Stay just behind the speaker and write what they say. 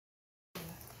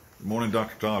Good morning,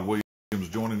 Dr. Todd Williams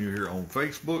joining you here on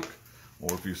Facebook,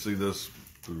 or if you see this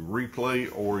through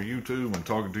replay or YouTube, I'm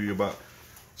talking to you about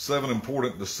 7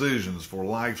 important decisions for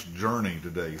life's journey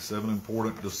today. 7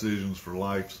 important decisions for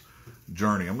life's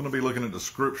journey. I'm going to be looking at the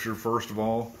scripture first of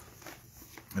all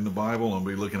in the Bible. I'll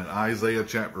be looking at Isaiah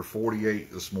chapter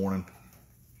 48 this morning.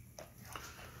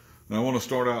 And I want to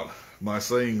start out by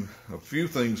saying a few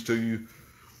things to you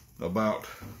about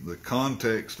the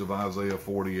context of Isaiah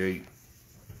 48.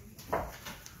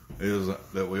 Is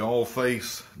that we all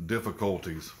face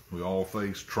difficulties, we all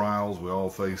face trials, we all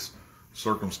face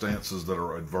circumstances that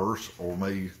are adverse, or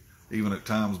may even at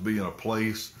times be in a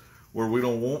place where we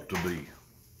don't want to be.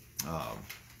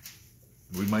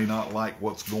 We may not like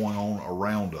what's going on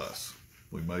around us.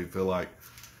 We may feel like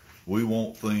we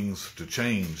want things to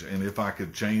change, and if I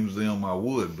could change them, I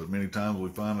would. But many times we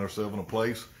find ourselves in a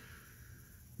place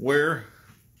where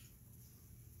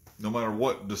no matter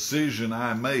what decision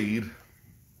I made,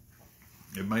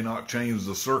 it may not change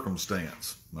the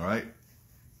circumstance, all right?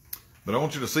 But I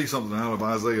want you to see something out of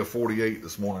Isaiah 48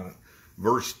 this morning.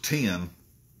 Verse 10,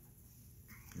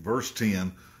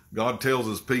 God tells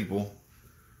his people,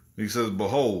 he says,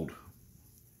 "Behold,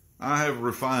 I have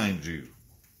refined you,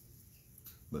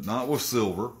 but not with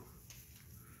silver.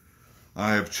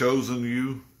 I have chosen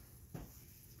you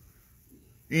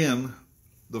in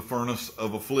the furnace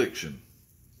of affliction."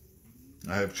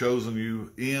 I have chosen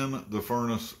you in the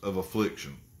furnace of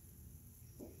affliction.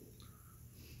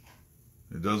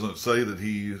 It doesn't say that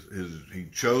he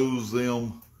chose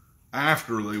them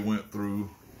after they went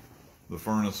through the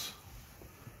furnace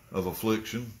of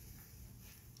affliction.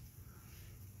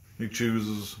 He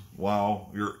chooses while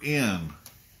you're in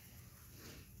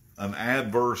an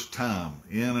adverse time,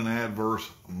 in an adverse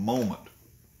moment.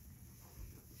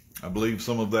 I believe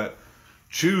some of that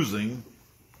choosing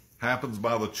happens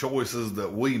by the choices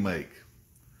that we make.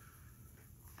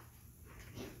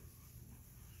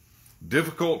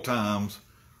 Difficult times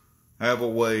have a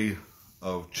way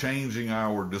of changing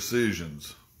our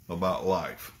decisions about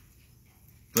life.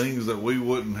 Things that we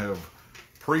wouldn't have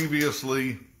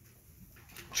previously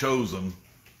chosen.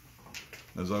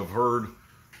 As I've heard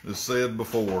this said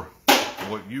before,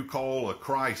 what you call a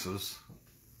crisis,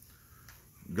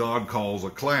 God calls a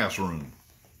classroom.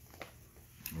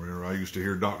 I used to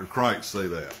hear Dr. Kreitz say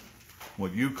that.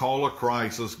 What you call a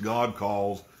crisis, God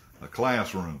calls a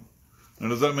classroom. Now,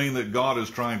 does that mean that God is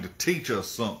trying to teach us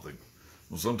something?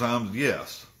 Well, sometimes,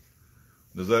 yes.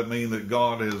 Does that mean that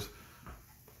God has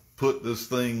put this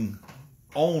thing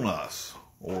on us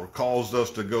or caused us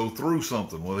to go through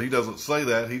something? Well, he doesn't say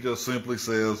that. He just simply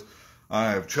says, I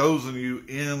have chosen you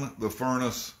in the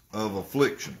furnace of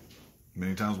affliction.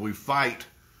 Many times we fight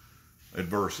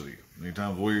adversity. Many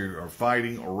times we are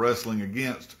fighting or wrestling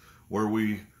against where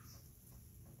we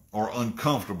are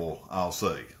uncomfortable, I'll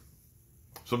say.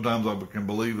 Sometimes I can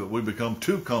believe that we become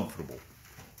too comfortable.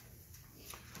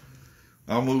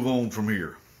 I'll move on from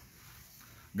here.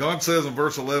 God says in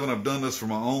verse 11, I've done this for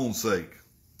my own sake,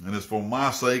 and it's for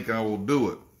my sake I will do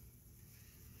it.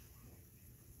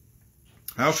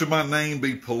 How should my name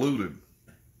be polluted?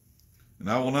 And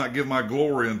I will not give my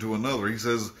glory unto another. He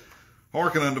says,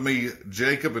 hearken unto me,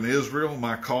 Jacob and Israel,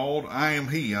 my called. I am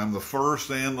he. I'm the first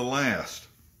and the last.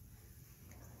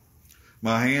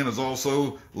 My hand has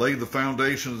also laid the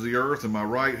foundations of the earth, and my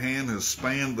right hand has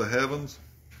spanned the heavens.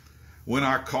 When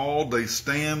I called, they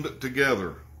stand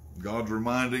together. God's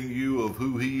reminding you of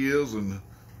who he is and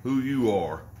who you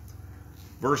are.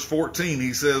 Verse 14,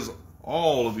 he says,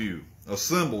 all of you,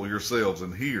 assemble yourselves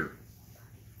and hear.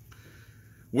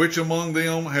 Which among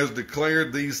them has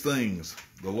declared these things?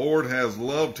 The Lord has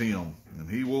loved him, and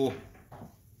he will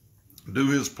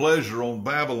do his pleasure on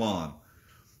Babylon,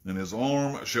 and his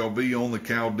arm shall be on the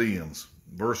Chaldeans.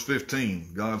 Verse 15,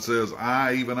 God says,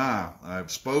 I, even I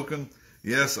have spoken.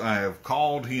 Yes, I have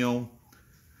called him.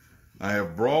 I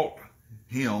have brought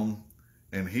him,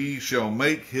 and he shall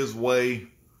make his way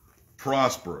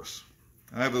prosperous.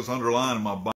 I have this underlined in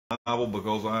my Bible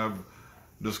because I've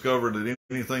discovered that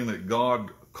anything that God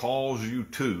calls you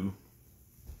to,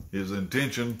 his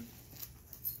intention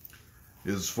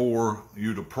is for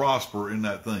you to prosper in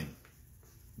that thing.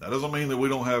 That doesn't mean that we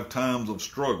don't have times of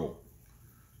struggle,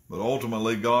 but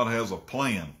ultimately God has a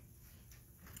plan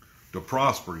to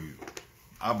prosper you.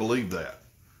 I believe that.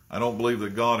 I don't believe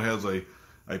that God has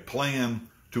a plan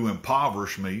to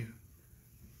impoverish me.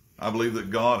 I believe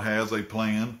that God has a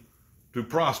plan to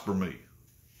prosper me.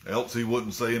 Else he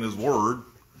wouldn't say in his word,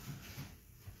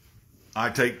 I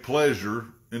take pleasure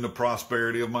in the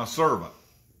prosperity of my servant.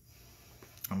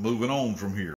 I'm moving on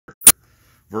from here.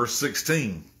 Verse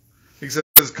 16, he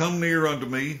says, come near unto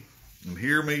me and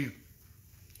hear me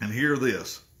And hear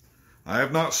this. I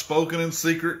have not spoken in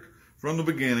secret from the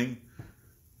beginning.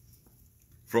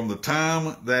 From the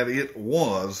time that it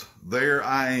was, there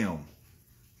I am.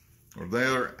 Or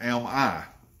there am I.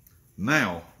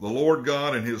 Now, the Lord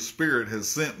God and his Spirit has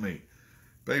sent me.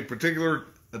 Pay particular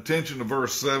attention to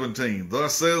verse 17.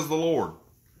 Thus says the Lord,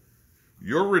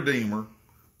 your Redeemer,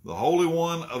 the Holy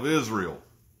One of Israel.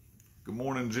 Good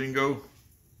morning, Jingo.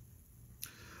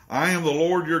 I am the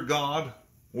Lord your God,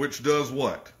 which does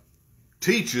what?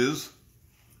 Teaches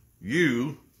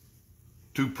you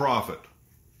to profit.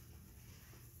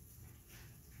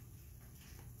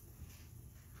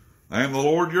 I am the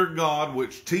Lord your God,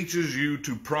 which teaches you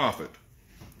to profit,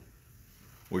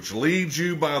 which leads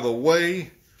you by the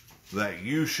way that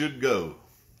you should go.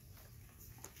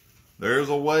 There's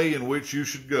a way in which you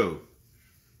should go.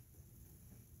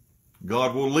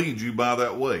 God will lead you by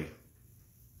that way.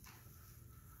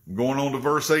 Going on to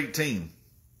verse 18.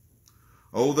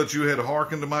 Oh, that you had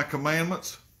hearkened to my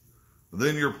commandments,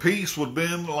 then your peace would have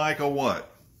been like a what?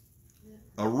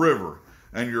 A river.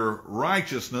 And your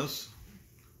righteousness,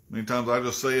 many times I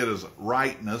just say it as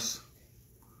rightness,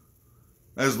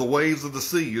 as the waves of the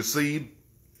sea. Your seed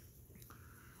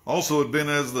also had been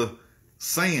as the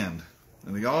sand,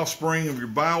 and the offspring of your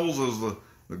bowels as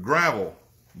the gravel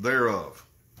thereof.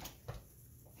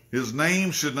 His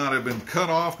name should not have been cut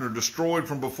off nor destroyed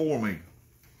from before me.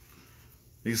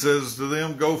 He says to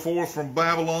them, go forth from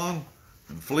Babylon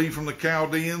and flee from the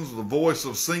Chaldeans. The voice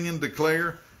of singing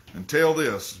declare, and tell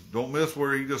this. Don't miss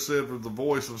where he just said with the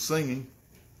voice of singing.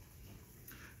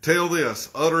 Tell this,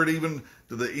 utter it even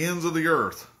to the ends of the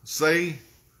earth. Say,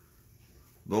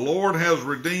 the Lord has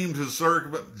redeemed his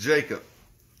servant Jacob.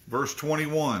 Verse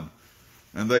 21.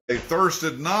 And they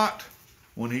thirsted not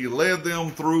when he led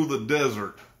them through the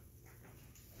desert.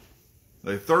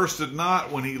 They thirsted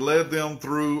not when he led them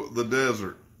through the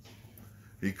desert.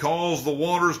 He caused the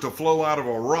waters to flow out of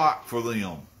a rock for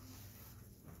them.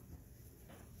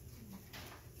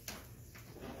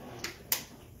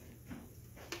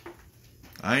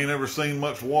 I ain't ever seen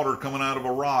much water coming out of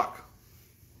a rock.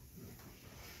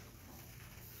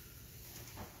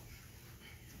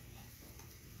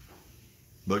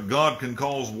 But God can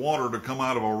cause water to come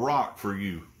out of a rock for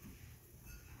you.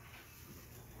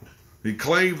 He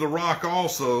clave the rock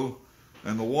also,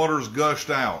 and the waters gushed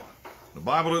out. The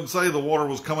Bible didn't say the water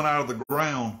was coming out of the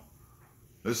ground.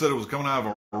 They said it was coming out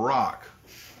of a rock.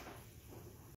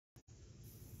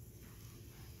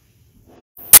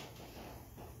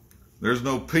 There's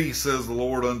no peace, says the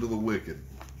Lord, unto the wicked.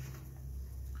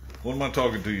 What am I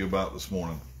talking to you about this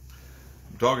morning?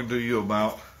 I'm talking to you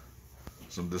about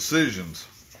some decisions.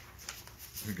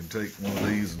 You can take one of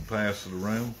these and pass it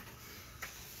around.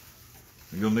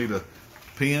 You'll need a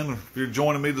pen if you're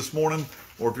joining me this morning,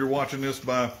 or if you're watching this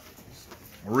by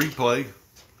replay.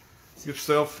 Get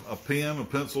yourself a pen, a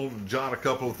pencil, and jot a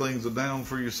couple of things down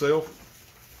for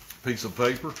yourself. A piece of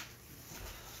paper.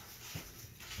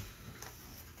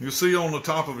 You'll see on the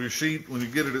top of your sheet, when you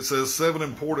get it, it says 7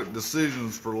 important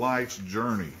decisions for life's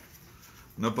journey.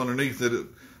 And up underneath it,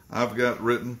 I've got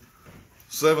written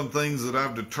 7 things that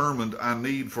I've determined I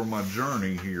need for my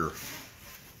journey here.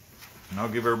 And I'll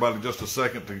give everybody just a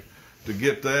second to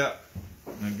get that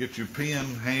and get your pen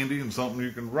handy and something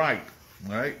you can write,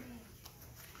 all right?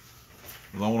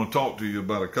 Because I want to talk to you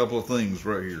about a couple of things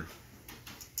right here.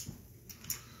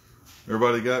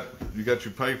 Everybody you got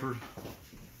your paper?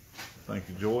 Thank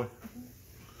you, Joy.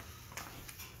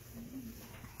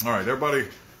 All right, everybody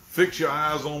fix your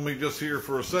eyes on me just here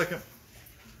for a second.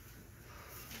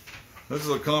 This is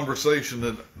a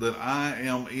conversation that I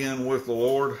am in with the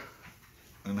Lord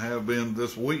and have been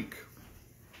this week.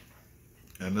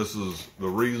 And this is the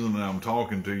reason that I'm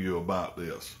talking to you about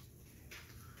this.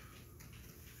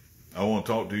 I want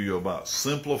to talk to you about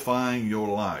simplifying your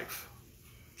life.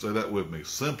 Say that with me.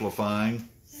 Simplifying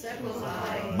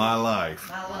my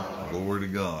life. Glory to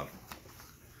God.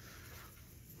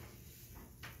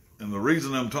 And the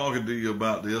reason I'm talking to you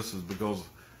about this is because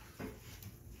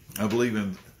I believe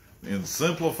in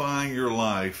simplifying your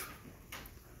life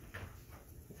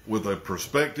with a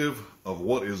perspective of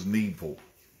what is needful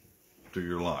to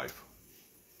your life.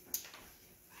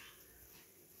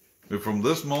 If from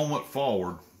this moment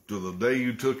forward to the day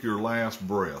you took your last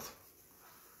breath,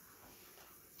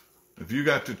 if you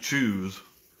got to choose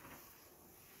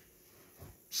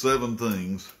 7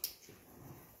 things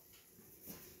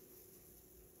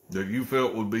that you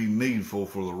felt would be needful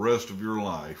for the rest of your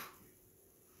life,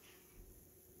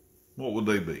 what would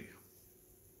they be?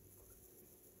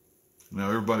 Now,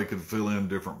 everybody could fill in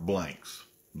different blanks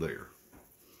there.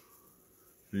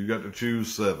 You got to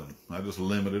choose 7. I just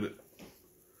limited it.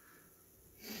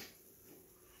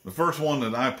 The first one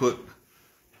that I put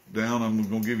down, I'm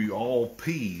going to give you all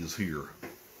P's here.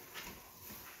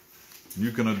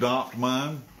 You can adopt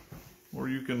mine, or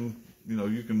you can,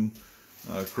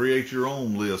 create your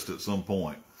own list at some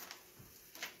point.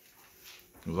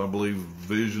 Because I believe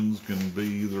visions can be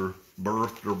either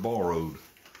birthed or borrowed.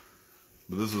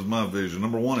 But this is my vision.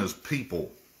 Number one is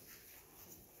people.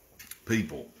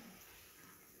 People.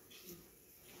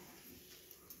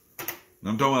 And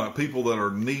I'm talking about people that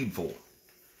are needful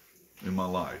in my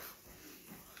life.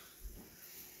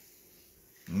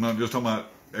 I'm not just talking about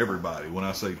everybody when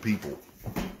I say people.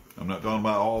 I'm not talking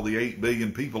about all the 8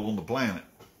 billion people on the planet.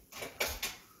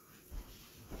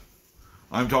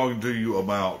 I'm talking to you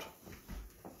about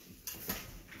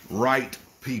right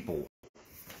people.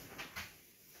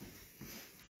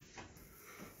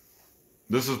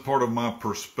 This is part of my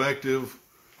perspective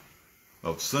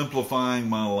of simplifying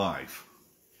my life,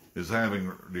 is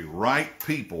having the right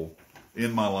people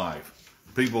in my life.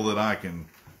 People that I can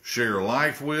share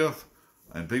life with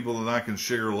and people that I can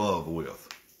share love with.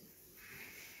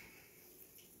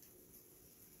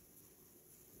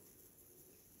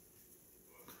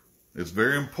 It's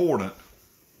very important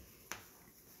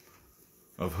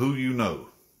of who you know.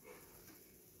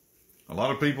 A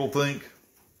lot of people think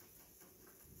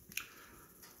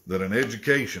that an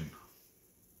education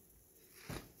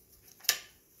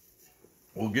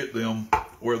will get them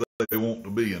where they want to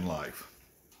be in life.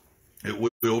 It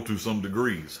will to some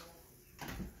degrees.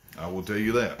 I will tell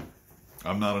you that.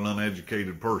 I'm not an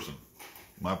uneducated person.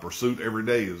 My pursuit every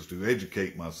day is to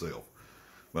educate myself.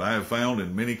 But I have found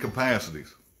in many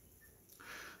capacities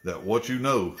that what you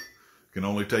know can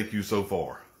only take you so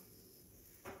far.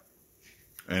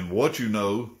 And what you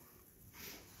know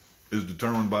is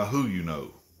determined by who you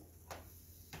know.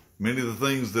 Many of the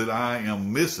things that I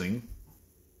am missing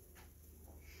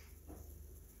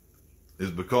is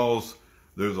because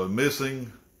there's a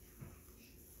missing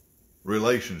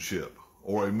relationship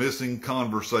or a missing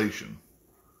conversation.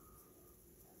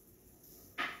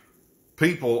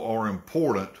 People are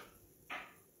important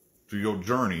to your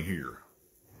journey here.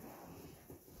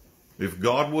 If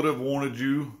God would have wanted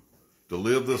you to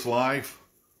live this life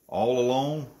all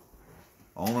alone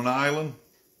on an island,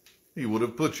 He would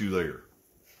have put you there.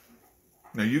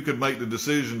 Now, you could make the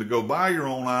decision to go buy your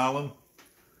own island.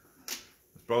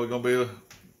 It's probably going to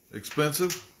be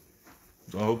expensive.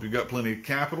 So I hope you got plenty of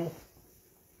capital.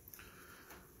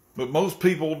 But most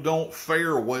people don't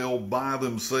fare well by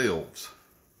themselves.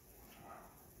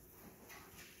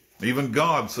 Even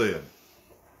God said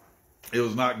it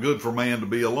was not good for man to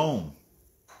be alone.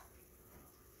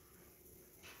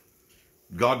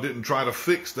 God didn't try to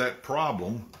fix that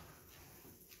problem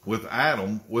with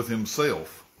Adam, with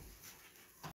himself.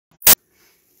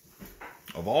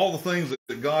 Of all the things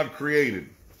that God created,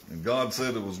 and God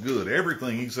said it was good,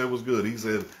 everything He said was good, He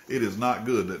said it is not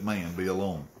good that man be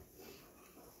alone.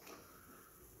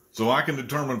 So I can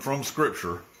determine from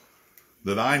Scripture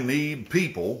that I need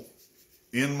people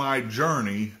in my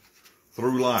journey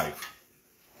through life.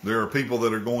 There are people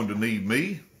that are going to need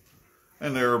me,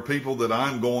 and there are people that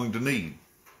I'm going to need.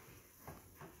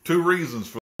 2 reasons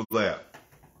for that.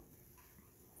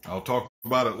 I'll talk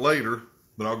about it later,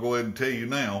 but I'll go ahead and tell you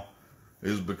now,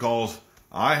 is because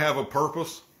I have a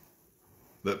purpose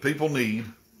that people need,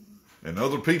 and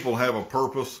other people have a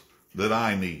purpose that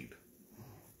I need.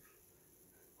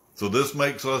 So this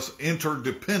makes us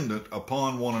interdependent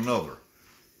upon one another.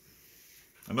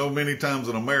 I know many times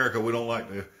in America we don't like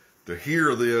to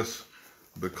hear this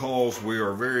because we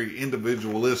are very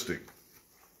individualistic.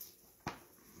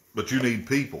 But you need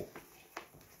people.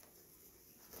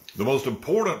 The most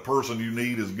important person you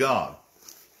need is God.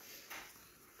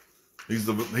 He's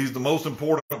the most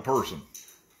important person.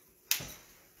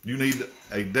 You need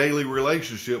a daily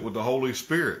relationship with the Holy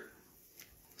Spirit.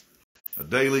 A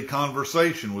daily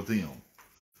conversation with Him.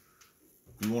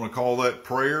 If you want to call that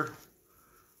prayer,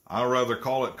 I'd rather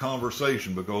call it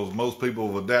conversation, because most people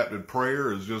have adapted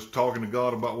prayer as just talking to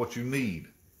God about what you need.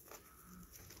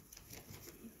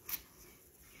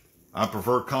 I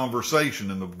prefer conversation,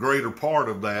 and the greater part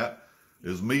of that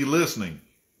is me listening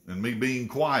and me being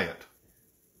quiet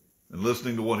and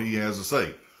listening to what He has to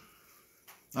say.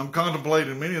 I'm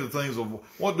contemplating many of the things of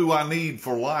what do I need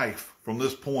for life from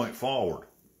this point forward,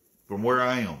 from where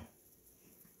I am.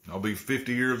 I'll be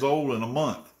 50 years old in a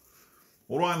month.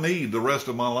 What do I need the rest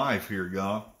of my life here,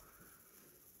 God?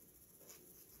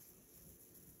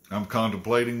 I'm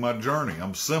contemplating my journey.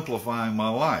 I'm simplifying my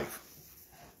life.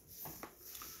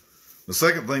 The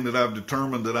second thing that I've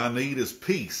determined that I need is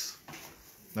peace.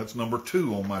 That's number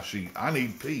 2 on my sheet. I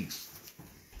need peace.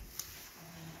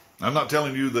 I'm not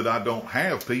telling you that I don't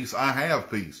have peace. I have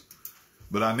peace.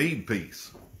 but I need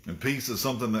peace. And peace is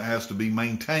something that has to be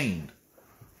maintained.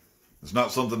 It's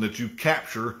not something that you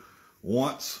capture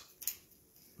once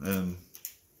and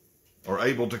are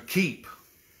able to keep.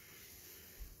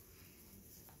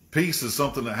 Peace is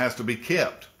something that has to be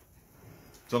kept.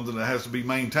 Something that has to be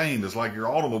maintained. It's like your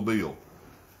automobile.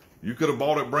 You could have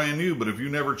bought it brand new, but if you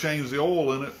never change the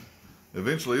oil in it,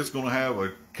 eventually it's going to have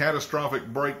a catastrophic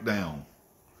breakdown.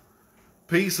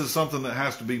 Peace is something that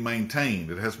has to be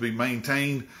maintained. It has to be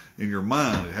maintained in your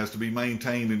mind. It has to be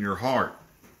maintained in your heart.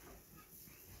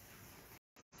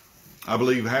 I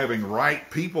believe having right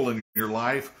people in your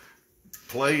life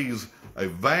plays a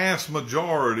vast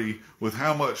majority with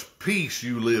how much peace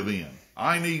you live in.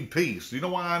 I need peace. You know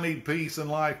why I need peace in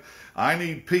life? I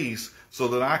need peace so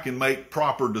that I can make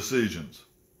proper decisions.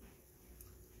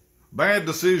 Bad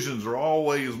decisions are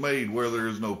always made where there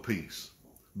is no peace.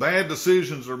 Bad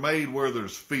decisions are made where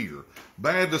there's fear.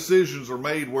 Bad decisions are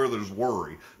made where there's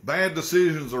worry. Bad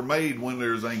decisions are made when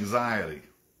there's anxiety.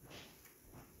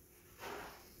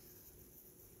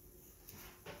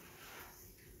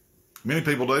 Many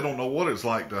people, they don't know what it's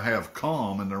like to have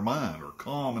calm in their mind or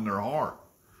calm in their heart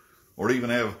or to even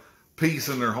have peace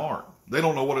in their heart. They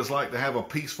don't know what it's like to have a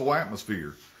peaceful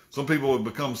atmosphere. Some people have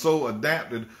become so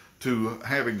adapted to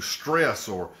having stress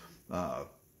or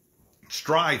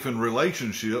strife in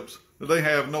relationships that they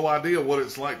have no idea what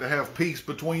it's like to have peace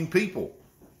between people.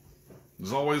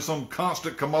 There's always some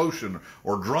constant commotion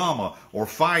or drama or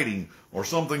fighting or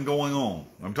something going on.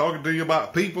 I'm talking to you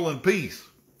about people and peace.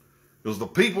 Because the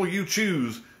people you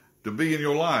choose to be in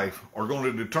your life are going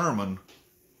to determine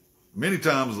many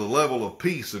times the level of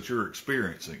peace that you're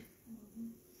experiencing.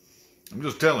 I'm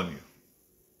just telling you.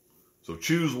 So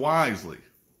choose wisely.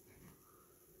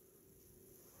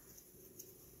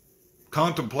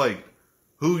 Contemplate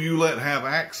who you let have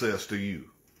access to you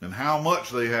and how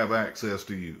much they have access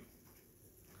to you.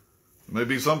 There may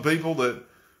be some people that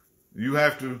you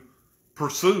have to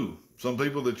pursue, some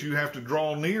people that you have to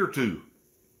draw near to.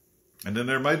 And then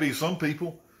there may be some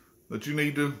people that you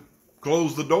need to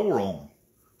close the door on,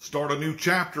 start a new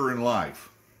chapter in life,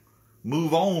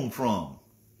 move on from.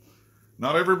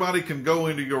 Not everybody can go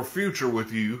into your future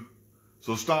with you,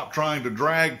 so stop trying to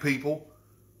drag people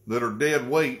that are dead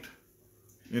weight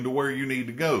into where you need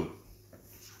to go.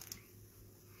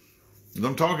 And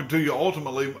I'm talking to you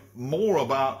ultimately more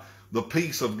about the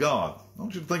peace of God. I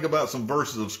want you to think about some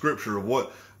verses of Scripture of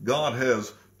what God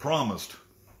has promised.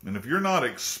 And if you're not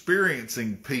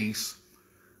experiencing peace,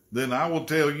 then I will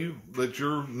tell you that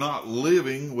you're not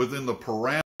living within the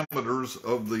parameters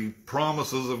of the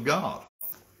promises of God.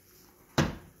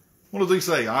 What does he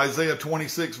say? Isaiah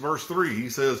 26 verse 3, he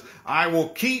says, I will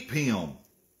keep him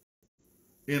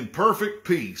in perfect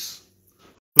peace,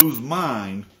 whose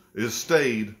mind is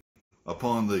stayed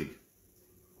upon thee.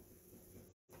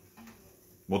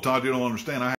 Well, Todd, you don't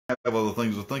understand. I have other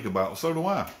things to think about. So do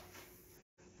I.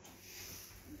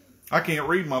 I can't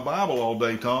read my Bible all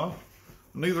day, Todd.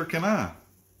 Neither can I.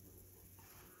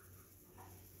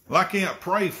 Well, I can't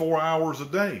pray 4 hours a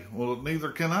day. Well,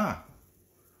 neither can I.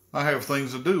 I have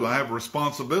things to do. I have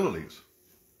responsibilities.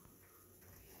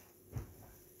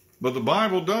 But the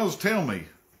Bible does tell me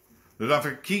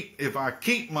that if I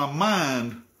keep my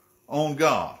mind on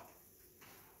God,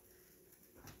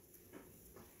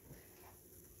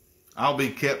 I'll be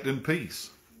kept in peace.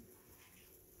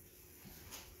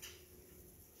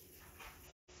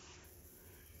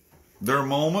 There are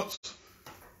moments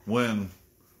when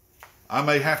I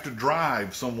may have to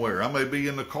drive somewhere. I may be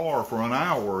in the car for an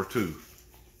hour or two.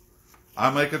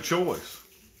 I make a choice,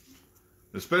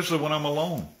 especially when I'm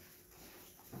alone.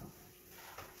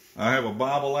 I have a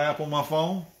Bible app on my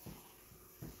phone.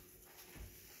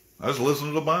 I just listen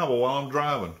to the Bible while I'm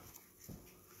driving.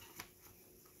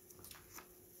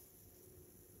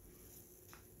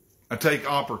 I take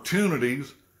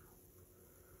opportunities.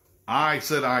 I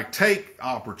said I take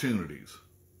opportunities.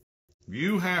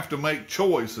 You have to make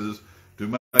choices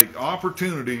to make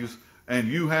opportunities, and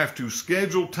you have to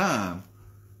schedule time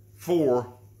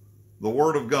for the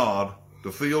Word of God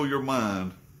to fill your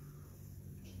mind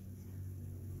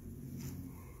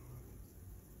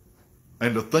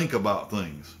and to think about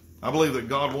things. I believe that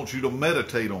God wants you to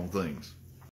meditate on things.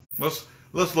 Let's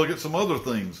look at some other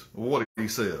things of what he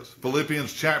says.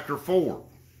 Philippians chapter 4.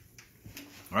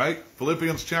 Right?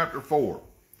 Philippians chapter 4.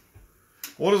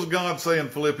 What does God say in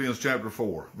Philippians chapter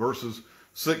 4? Verses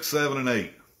 6, 7, and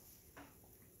 8.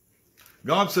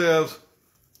 God says,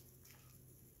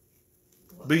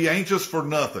 be anxious for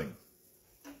nothing.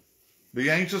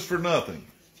 Be anxious for nothing.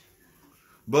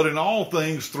 But in all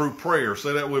things through prayer.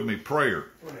 Say that with me.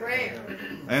 Prayer. Prayer.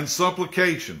 And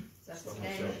supplication.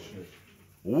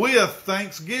 with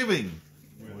thanksgiving.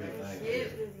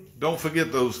 Don't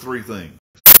forget those three things.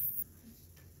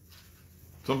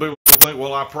 Some people think,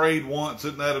 well, I prayed once,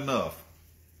 isn't that enough?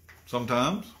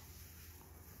 Sometimes.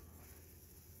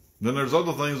 Then there's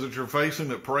other things that you're facing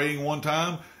that praying one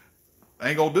time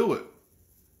ain't going to do it.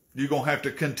 You're going to have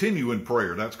to continue in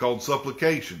prayer. That's called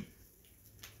supplication.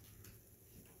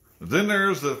 Then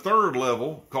there's the third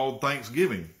level called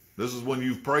thanksgiving. This is when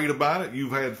you've prayed about it,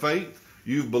 you've had faith,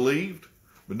 you've believed,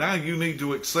 but now you need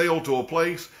to excel to a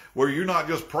place where you're not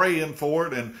just praying for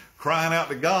it and crying out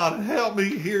to God, help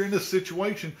me here in this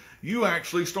situation. You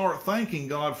actually start thanking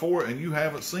God for it, and you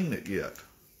haven't seen it yet.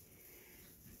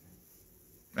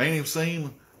 Ain't even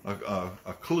seen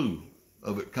a clue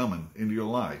of it coming into your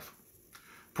life.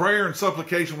 Prayer and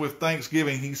supplication with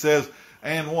thanksgiving, he says,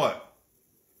 and what?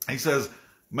 He says,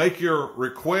 make your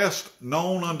request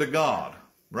known unto God,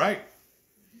 right?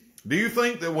 Do you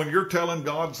think that when you're telling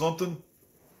God something,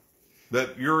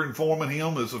 that you're informing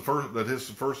him that's the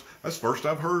first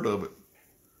I've heard of it?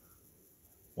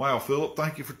 Wow, Philip,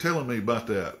 thank you for telling me about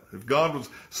that. If God was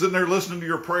sitting there listening to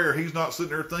your prayer, he's not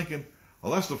sitting there thinking,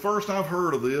 well, that's the first I've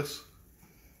heard of this.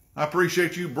 I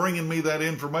appreciate you bringing me that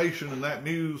information and that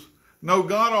news. No,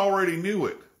 God already knew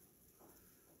it.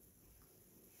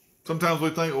 Sometimes we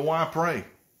think, well, why pray?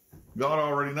 God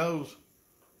already knows.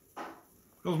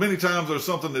 Because many times there's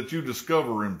something that you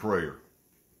discover in prayer.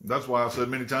 That's why I said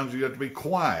many times you have to be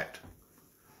quiet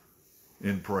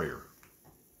in prayer.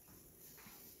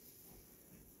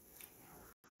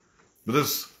 But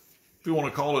this, if you want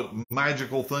to call it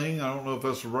magical thing, I don't know if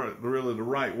that's really the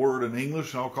right word in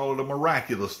English. I'll call it a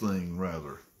miraculous thing,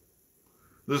 rather.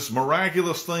 This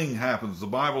miraculous thing happens. The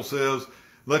Bible says,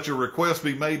 let your request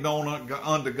be made known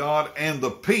unto God, and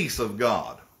the peace of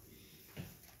God,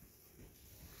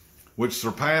 which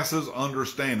surpasses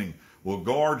understanding, will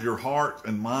guard your hearts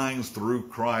and minds through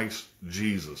Christ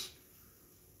Jesus.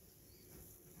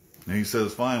 And he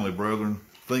says, finally, brethren,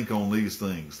 think on these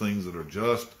things that are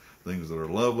just, things that are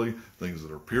lovely, things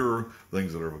that are pure,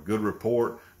 things that are of a good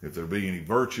report. If there be any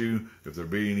virtue, if there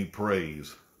be any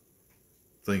praise,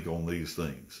 think on these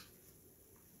things.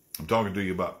 I'm talking to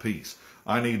you about peace.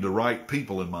 I need the right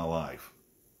people in my life.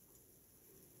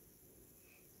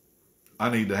 I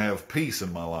need to have peace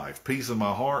in my life, peace in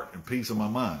my heart, and peace in my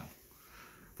mind.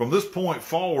 From this point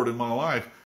forward in my life,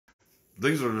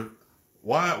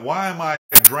 why am I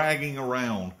dragging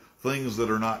around things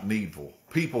that are not needful,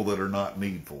 people that are not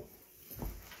needful,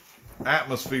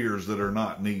 atmospheres that are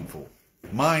not needful,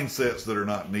 mindsets that are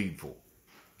not needful?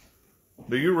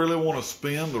 Do you really want to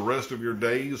spend the rest of your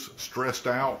days stressed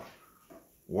out,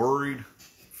 worried,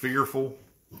 fearful,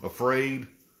 afraid,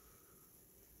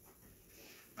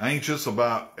 anxious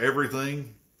about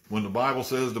everything when the Bible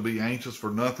says to be anxious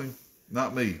for nothing?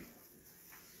 Not me.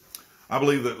 I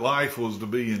believe that life is to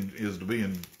be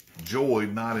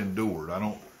enjoyed, not endured.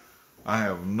 I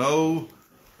have no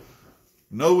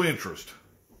interest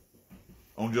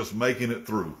on just making it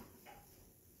through.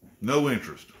 No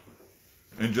interest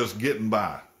in just getting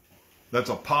by. That's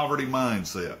a poverty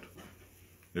mindset.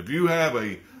 If you have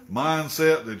a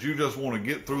mindset that you just want to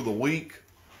get through the week,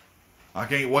 I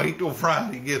can't wait till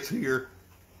Friday gets here,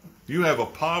 you have a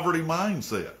poverty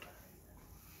mindset.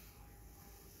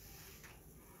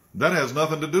 That has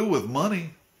nothing to do with money.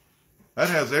 That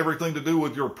has everything to do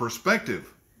with your perspective.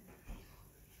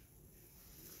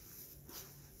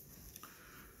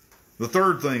 The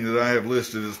third thing that I have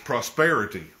listed is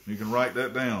prosperity. You can write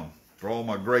that down. For all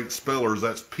my great spellers,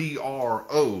 that's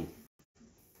Prosperity,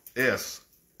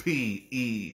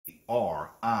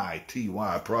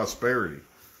 prosperity.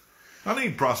 I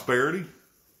need prosperity.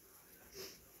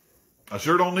 I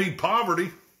sure don't need poverty.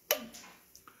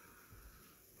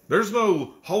 There's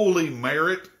no holy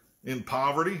merit in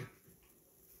poverty.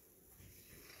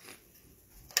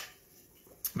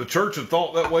 The church had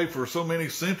thought that way for so many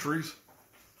centuries.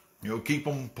 You know, keep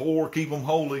them poor, keep them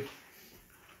holy.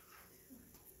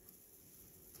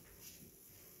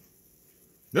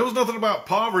 There was nothing about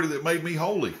poverty that made me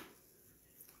holy.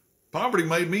 Poverty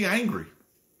made me angry,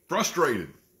 frustrated,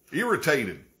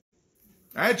 irritated,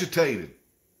 agitated.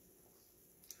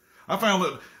 I found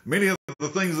that many of the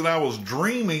things that I was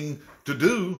dreaming to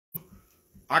do,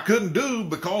 I couldn't do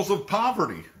because of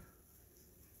poverty.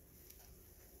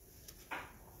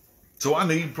 So I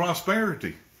need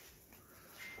prosperity.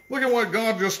 Look at what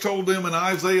God just told them in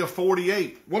Isaiah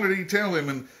 48. What did he tell them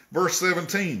in verse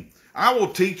 17? I will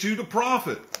teach you to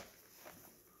profit.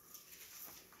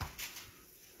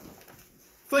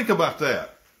 Think about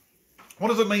that. What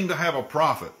does it mean to have a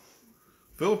profit?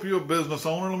 Philip, you're a business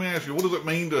owner. Let me ask you, what does it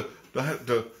mean to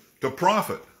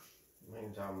profit? It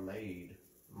means I made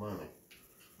money.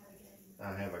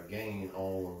 gain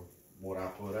on what I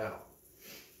put out.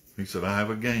 He said, I have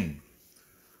a gain.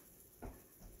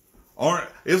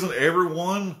 Isn't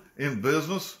everyone in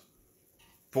business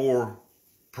for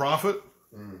profit?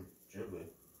 Should be.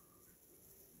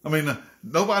 I mean,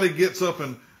 nobody gets up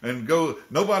and go.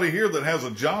 Nobody here that has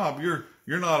a job. You're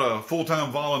not a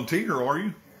full-time volunteer, are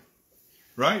you?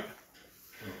 Right?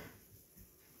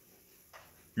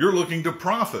 You're looking to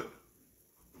profit.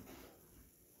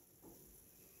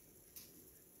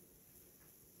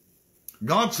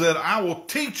 God said, I will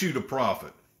teach you to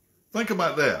profit. Think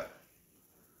about that.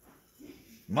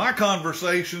 My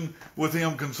conversation with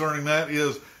him concerning that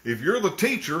is, if you're the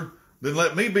teacher, then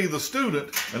let me be the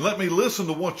student and let me listen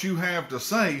to what you have to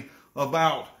say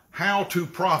about how to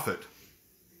profit.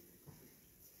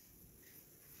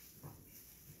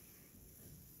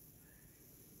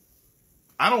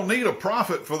 I don't need a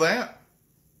prophet for that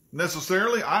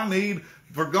necessarily. I need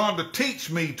for God to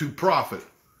teach me to profit.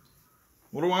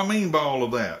 What do I mean by all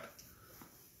of that?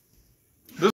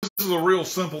 This is a real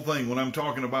simple thing when I'm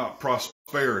talking about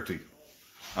prosperity.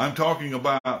 I'm talking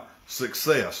about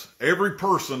success. Every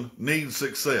person needs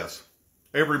success.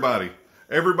 Everybody.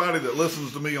 Everybody that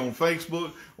listens to me on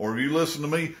Facebook, or if you listen to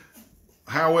me,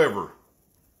 however,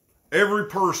 every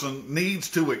person needs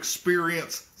to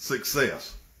experience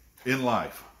success in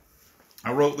life.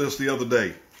 I wrote this the other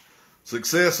day.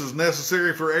 Success is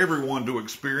necessary for everyone to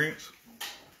experience.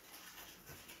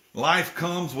 Life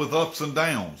comes with ups and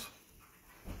downs.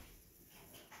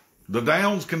 The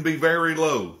downs can be very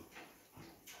low.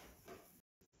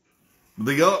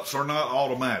 The ups are not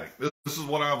automatic. This is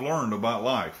what I've learned about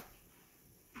life.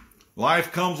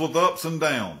 Life comes with ups and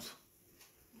downs.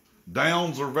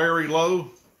 Downs are very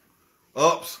low.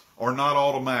 Ups are not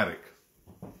automatic.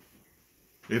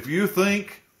 If you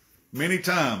think many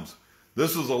times,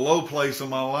 this is a low place in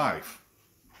my life,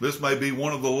 this may be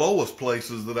one of the lowest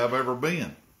places that I've ever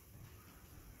been.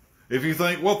 If you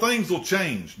think, well, things will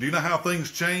change. Do you know how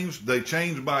things change? They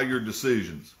change by your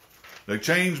decisions. They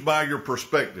change by your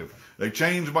perspective. They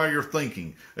change by your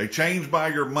thinking. They change by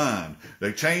your mind.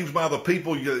 They change by the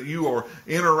people you are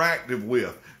interactive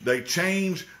with. They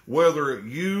change whether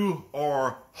you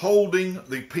are holding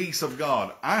the peace of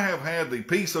God. I have had the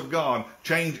peace of God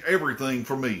change everything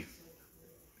for me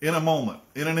in a moment,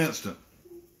 in an instant.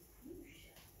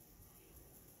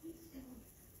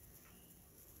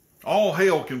 All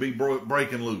hell can be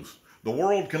breaking loose. The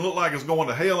world can look like it's going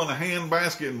to hell in a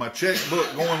handbasket and my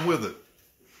checkbook going with it.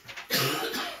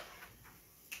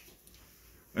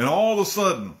 And all of a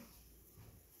sudden,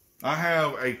 I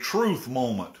have a truth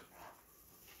moment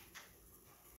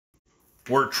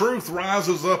where truth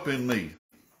rises up in me.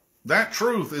 That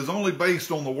truth is only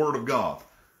based on the Word of God.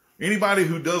 Anybody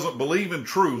who doesn't believe in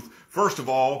truth, first of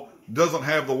all, doesn't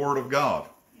have the Word of God,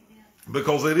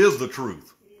 because it is the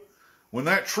truth. When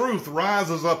that truth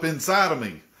rises up inside of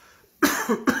me,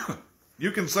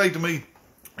 you can say to me,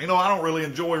 you know, I don't really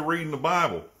enjoy reading the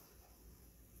Bible.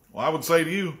 Well, I would say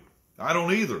to you, I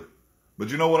don't either. But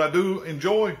you know what I do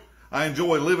enjoy? I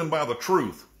enjoy living by the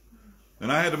truth.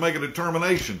 And I had to make a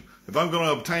determination. If I'm going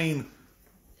to obtain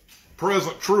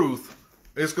present truth,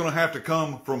 it's going to have to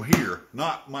come from here,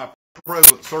 not my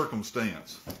present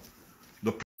circumstance.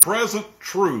 The present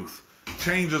truth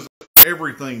changes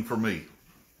everything for me.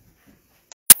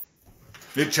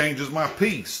 It changes my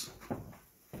peace.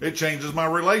 It changes my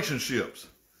relationships.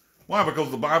 Why?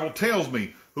 Because the Bible tells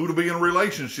me who to be in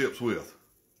relationships with,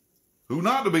 who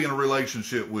not to be in a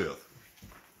relationship with.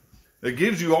 It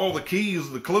gives you all the keys,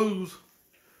 the clues.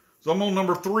 So I'm on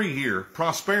number 3 here,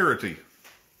 prosperity.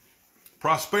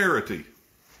 Prosperity.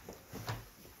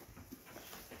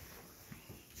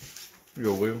 Here you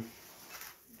go, Will.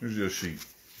 Here's your sheet.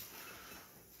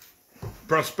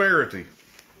 Prosperity.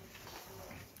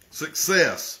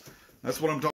 Success. That's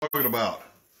what I'm talking about.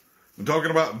 I'm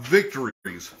talking about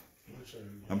victories.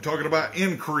 I'm talking about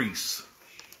increase.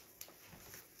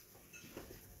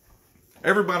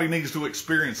 Everybody needs to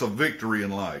experience a victory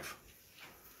in life.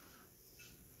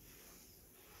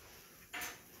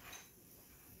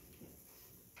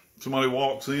 Somebody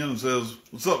walks in and says,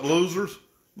 "What's up, losers?"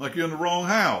 Like you're in the wrong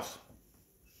house.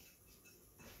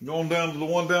 Going down to the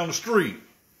one down the street.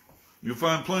 You'll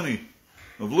find plenty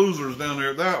of losers down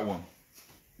there at that one.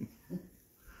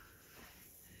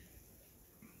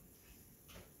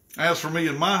 As for me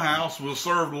and my house, we'll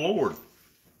serve the Lord.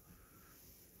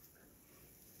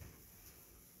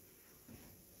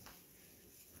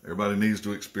 Everybody needs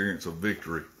to experience a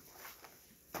victory.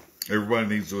 Everybody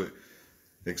needs to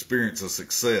experience a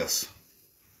success.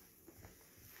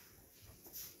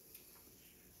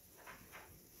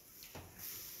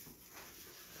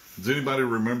 Does anybody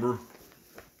remember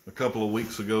a couple of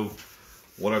weeks ago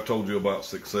what I told you about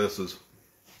successes.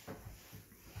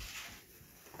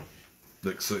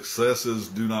 That successes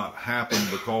do not happen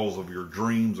because of your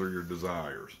dreams or your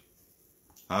desires.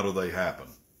 How do they happen?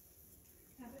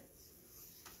 Habits.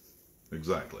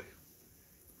 Exactly.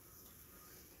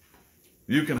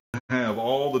 You can have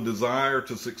all the desire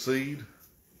to succeed.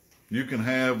 You can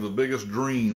have the biggest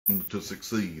dream to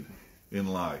succeed in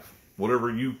life. Whatever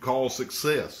you call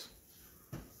success.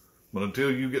 But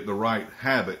until you get the right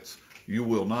habits, you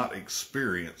will not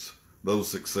experience those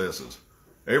successes.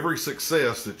 Every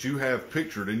success that you have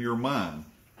pictured in your mind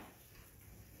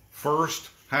first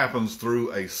happens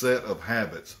through a set of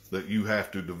habits that you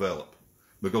have to develop.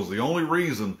 Because the only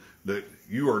reason that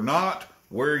you are not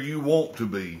where you want to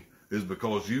be is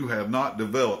because you have not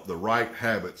developed the right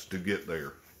habits to get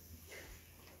there.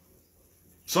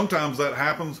 Sometimes that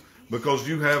happens because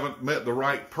you haven't met the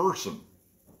right person.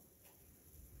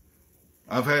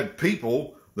 I've had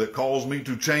people that cause me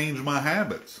to change my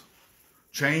habits,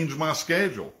 change my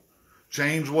schedule,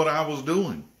 change what I was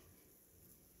doing.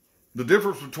 The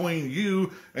difference between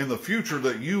you and the future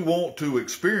that you want to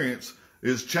experience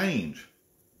is change.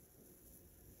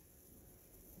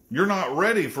 You're not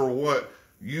ready for what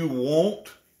you want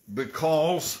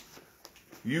because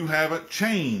you haven't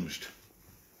changed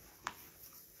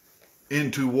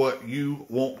into what you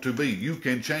want to be. You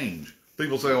can change.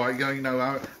 People say, well, you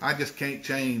know, I just can't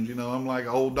change. You know, I'm like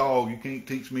an old dog. You can't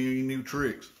teach me any new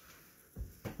tricks.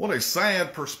 What a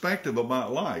sad perspective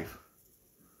about life.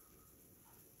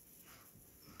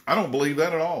 I don't believe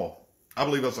that at all. I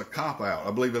believe that's a cop-out.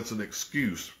 I believe that's an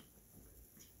excuse.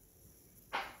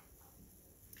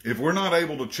 If we're not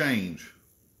able to change,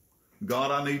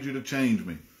 God, I need you to change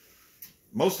me.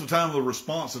 Most of the time, the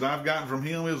response that I've gotten from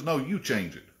him is, no, you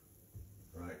change it.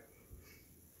 Right.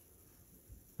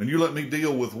 And you let me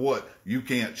deal with what you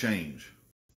can't change.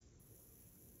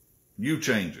 You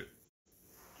change it.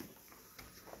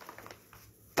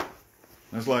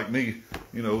 That's like me,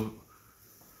 you know,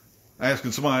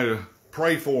 asking somebody to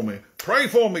pray for me. Pray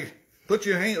for me. Put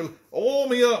your hand, oil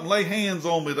me up and lay hands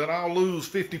on me that I'll lose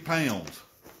 50 pounds.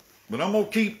 But I'm going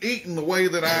to keep eating the way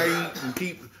that I eat and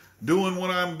keep doing what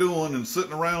I'm doing and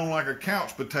sitting around like a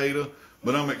couch potato.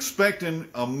 But I'm expecting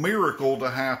a miracle to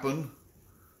happen,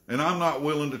 and I'm not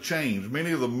willing to change.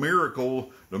 Many of the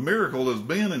miracle has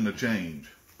been in the change.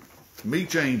 Me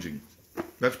changing.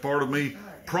 That's part of me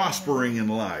prospering in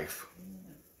life.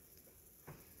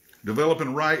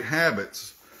 Developing right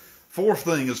habits. Fourth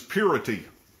thing is purity.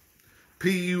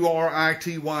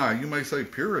 Purity. You may say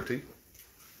purity.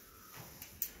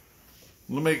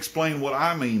 Let me explain what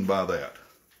I mean by that.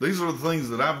 These are the things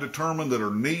that I've determined that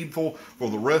are needful for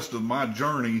the rest of my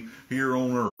journey here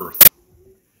on earth.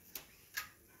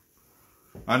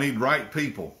 I need right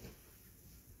people.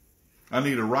 I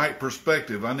need a right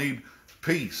perspective. I need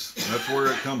peace. That's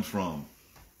where it comes from.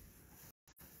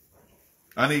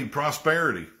 I need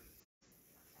prosperity.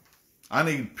 I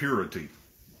need purity.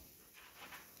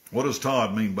 What does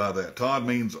Todd mean by that? Todd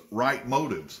means right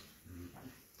motives.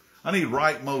 I need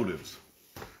right motives.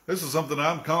 This is something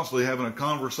I'm constantly having a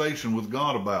conversation with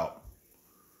God about.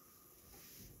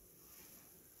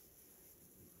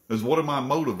 Is what am I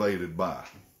motivated by?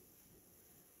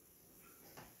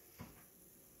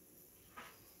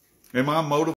 Am I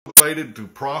motivated to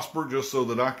prosper just so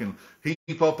that I can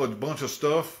heap up a bunch of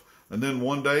stuff and then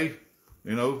one day,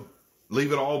 you know,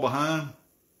 leave it all behind?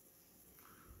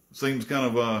 Seems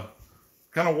kind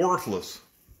of worthless,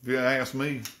 if you ask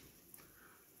me.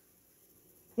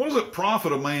 What does it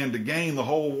profit a man to gain the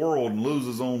whole world and lose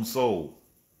his own soul?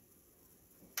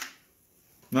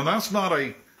 Now that's not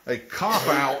a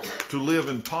cop-out to live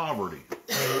in poverty.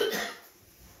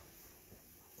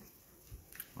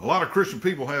 A lot of Christian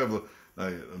people have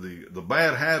the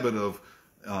bad habit of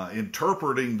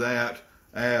interpreting that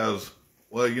as,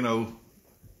 well, you know,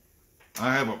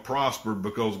 I haven't prospered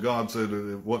because God said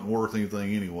it wasn't worth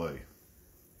anything anyway.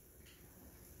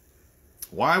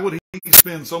 Why would he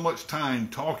spend so much time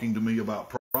talking to me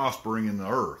about prospering in the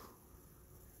earth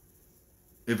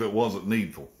if it wasn't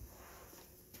needful?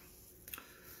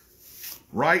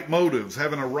 Right motives,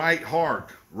 having a right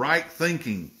heart, right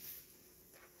thinking.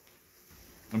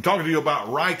 I'm talking to you about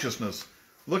righteousness.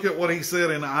 Look at what he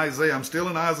said in Isaiah. I'm still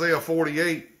in Isaiah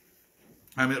 48.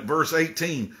 I'm at verse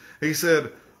 18. He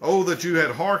said, oh, that you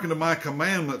had hearkened to my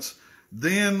commandments,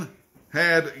 then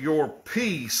had your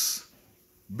peace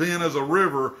been as a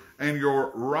river and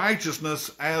your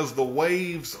righteousness as the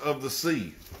waves of the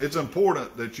sea. It's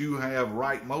important that you have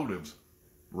right motives,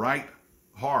 right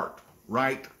heart,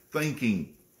 right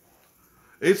thinking.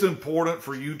 It's important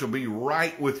for you to be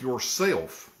right with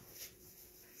yourself.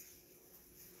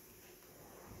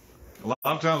 A lot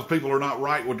of times people are not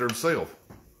right with themselves.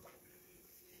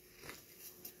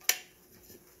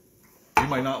 You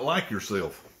may not like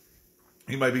yourself.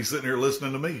 You may be sitting here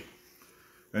listening to me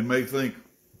and may think,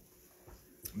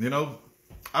 you know,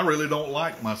 I really don't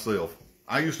like myself.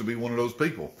 I used to be one of those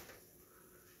people.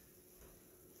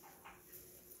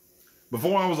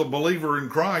 Before I was a believer in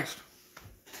Christ,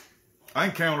 I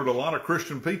encountered a lot of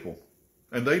Christian people,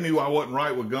 and they knew I wasn't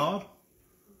right with God.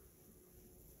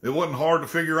 It wasn't hard to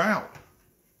figure out.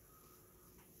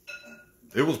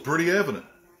 It was pretty evident.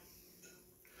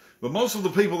 But most of the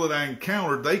people that I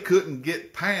encountered, they couldn't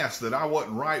get past that I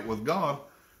wasn't right with God.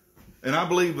 And I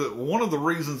believe that one of the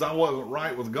reasons I wasn't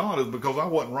right with God is because I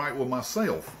wasn't right with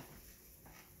myself.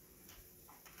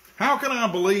 How can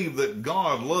I believe that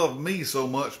God loved me so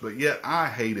much, but yet I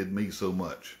hated me so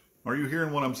much? Are you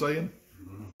hearing what I'm saying?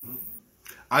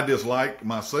 I disliked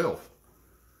myself.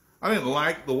 I didn't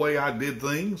like the way I did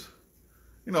things.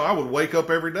 You know, I would wake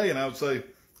up every day and I would say,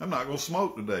 I'm not going to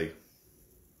smoke today.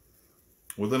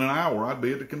 Within an hour, I'd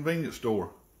be at the convenience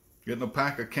store, getting a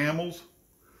pack of Camels,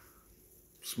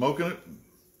 smoking it,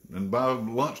 and by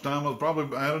lunchtime, I was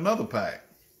probably had another pack.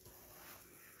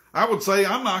 I would say,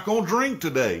 I'm not going to drink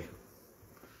today.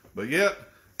 But yet,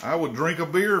 I would drink a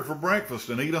beer for breakfast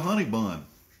and eat a honey bun.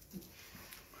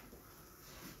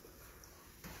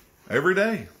 Every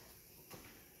day.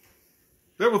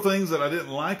 There were things that I didn't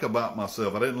like about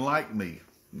myself. I didn't like me.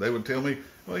 They would tell me,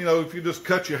 well, you know, if you just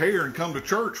cut your hair and come to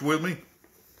church with me,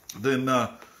 then,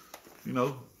 you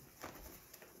know,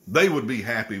 they would be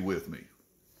happy with me.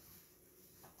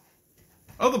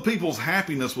 Other people's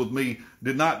happiness with me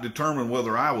did not determine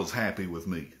whether I was happy with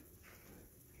me.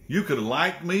 You could have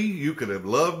liked me, you could have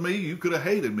loved me, you could have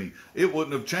hated me. It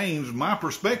wouldn't have changed my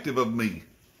perspective of me.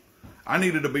 I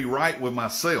needed to be right with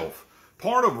myself.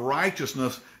 Part of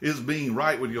righteousness is being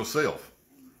right with yourself.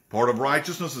 Part of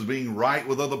righteousness is being right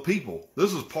with other people.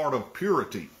 This is part of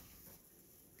purity.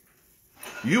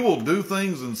 You will do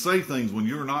things and say things when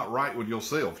you're not right with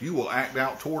yourself. You will act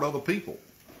out toward other people.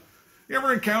 You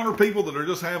ever encounter people that are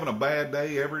just having a bad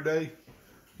day every day?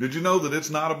 Did you know that it's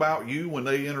not about you when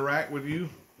they interact with you?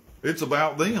 It's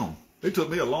about them. It took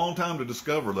me a long time to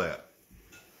discover that.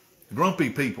 Grumpy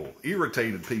people,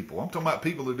 irritated people. I'm talking about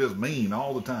people that are just mean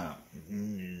all the time.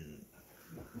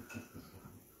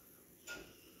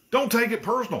 Don't take it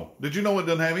personal. Did you know it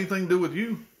doesn't have anything to do with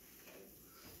you?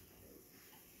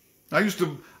 I used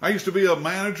to be a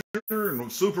manager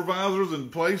and supervisors in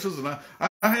places, and I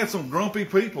had some grumpy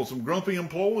people, some grumpy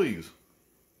employees.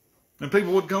 And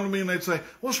people would come to me and they'd say,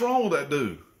 what's wrong with that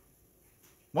dude?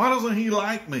 Why doesn't he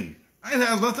like me? It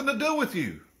has nothing to do with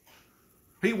you.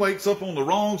 He wakes up on the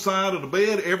wrong side of the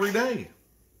bed every day.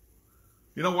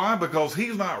 You know why? Because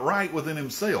he's not right within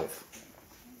himself.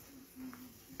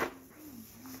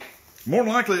 More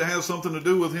than likely it has something to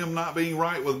do with him not being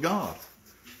right with God.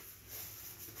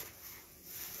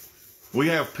 We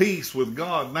have peace with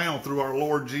God now through our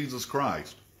Lord Jesus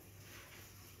Christ.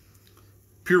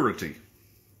 Purity.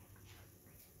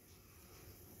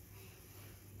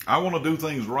 I want to do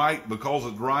things right because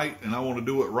it's right, and I want to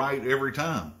do it right every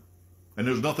time. And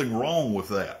there's nothing wrong with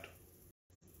that.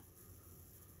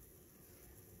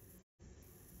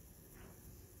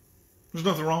 There's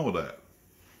nothing wrong with that.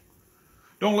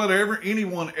 Don't let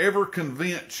anyone ever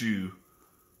convince you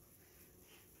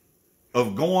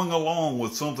of going along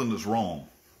with something that's wrong.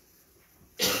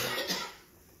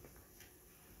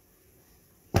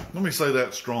 Let me say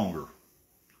that stronger.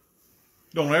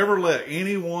 Don't ever let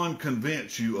anyone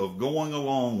convince you of going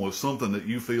along with something that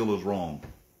you feel is wrong,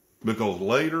 because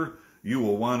later you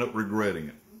will wind up regretting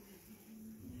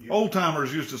it. Old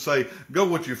timers used to say, go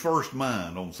with your first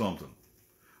mind on something.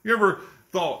 You ever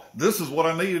thought, this is what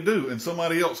I need to do, and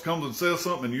somebody else comes and says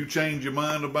something and you change your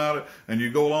mind about it and you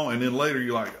go along, and then later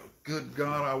you're like, good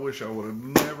God, I wish I would have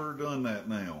never done that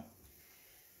now.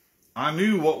 I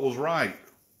knew what was right.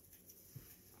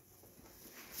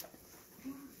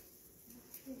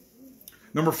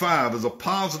 Number 5 is a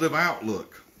positive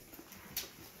outlook.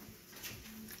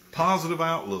 Positive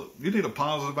outlook. You need a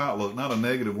positive outlook, not a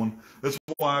negative one. That's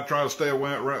why I try to stay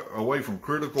away from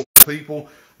critical people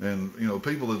and, you know,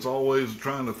 people that's always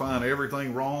trying to find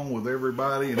everything wrong with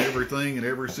everybody and everything in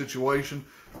every situation.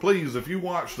 Please, if you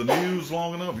watch the news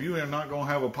long enough, you are not going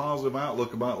to have a positive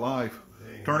outlook about life.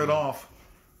 Turn it off.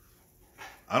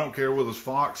 I don't care whether it's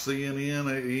Fox, CNN,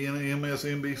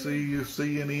 MSNBC,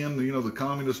 CNN, you know, the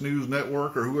Communist News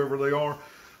Network, or whoever they are.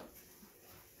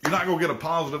 You're not going to get a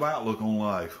positive outlook on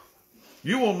life.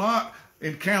 You will not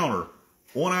encounter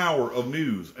 1 hour of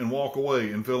news and walk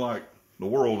away and feel like the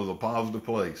world is a positive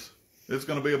place. It's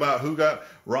going to be about who got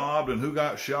robbed and who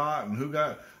got shot and who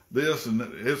got this, and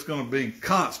it's going to be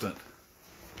constant.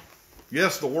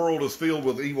 Yes, the world is filled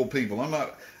with evil people. I'm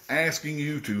not asking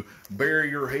you to bury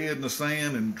your head in the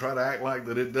sand and try to act like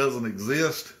that it doesn't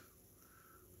exist.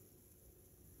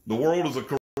 The world is a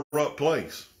corrupt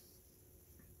place.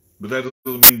 But that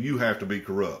doesn't mean you have to be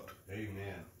corrupt.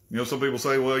 Amen. You know, some people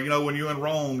say, well, you know, when you're in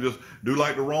Rome, just do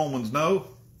like the Romans. No.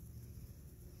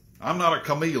 I'm not a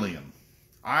chameleon.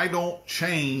 I don't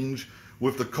change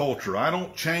with the culture. I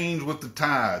don't change with the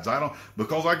tides.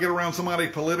 Because I get around somebody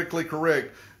politically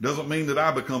correct doesn't mean that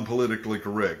I become politically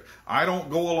correct. I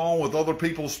don't go along with other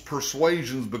people's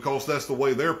persuasions because that's the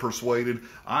way they're persuaded.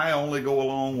 I only go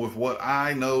along with what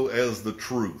I know as the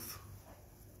truth.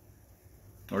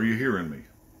 Are you hearing me?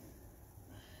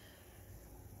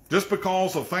 Just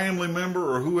because a family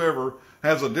member or whoever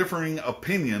has a differing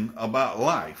opinion about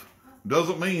life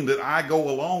doesn't mean that I go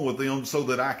along with them so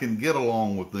that I can get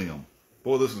along with them.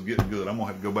 Boy, this is getting good. I'm going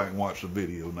to have to go back and watch the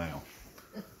video now.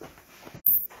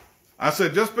 I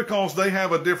said just because they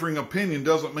have a differing opinion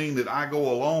doesn't mean that I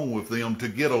go along with them to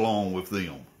get along with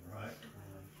them. Right.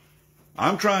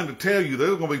 I'm trying to tell you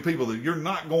there's going to be people that you're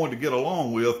not going to get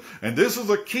along with, and this is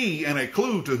a key and a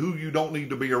clue to who you don't need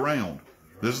to be around.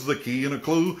 This is a key and a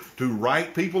clue to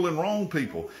right people and wrong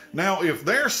people. Now, if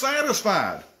they're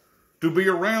satisfied to be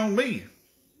around me,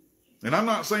 and I'm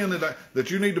not saying that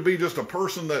you need to be just a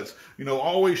person that's, you know,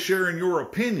 always sharing your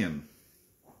opinion.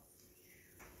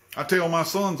 I tell my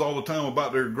sons all the time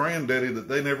about their granddaddy that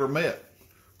they never met.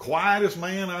 Quietest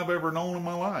man I've ever known in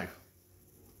my life.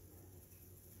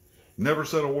 Never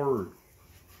said a word.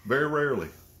 Very rarely.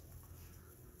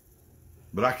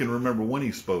 But I can remember when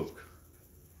he spoke.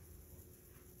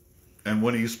 And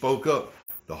when he spoke up,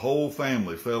 the whole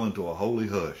family fell into a holy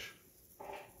hush.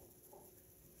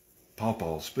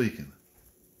 Pawpaw's speaking.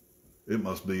 It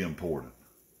must be important.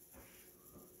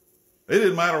 It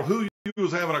didn't matter who you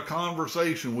was having a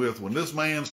conversation with. When this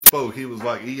man spoke, he was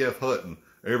like E.F. Hutton.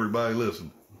 Everybody listened.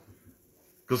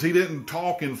 Because he didn't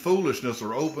talk in foolishness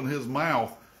or open his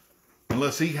mouth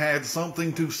unless he had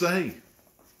something to say.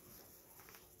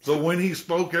 So when he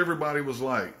spoke, everybody was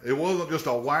like, it wasn't just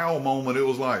a wow moment. It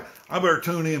was like, I better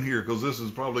tune in here because this is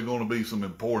probably going to be some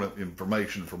important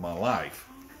information for my life.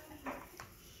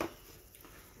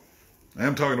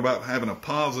 I'm talking about having a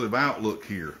positive outlook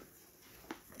here.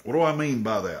 What do I mean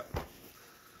by that?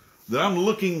 That I'm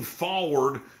looking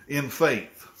forward in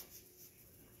faith.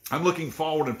 I'm looking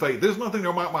forward in faith. There's nothing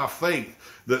about my faith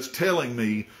that's telling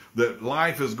me that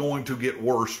life is going to get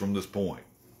worse from this point.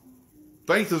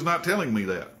 Faith is not telling me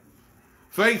that.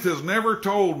 Faith has never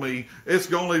told me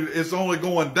it's only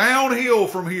going downhill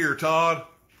from here, Todd.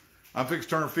 I'm fixed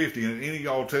to turn 50, and any of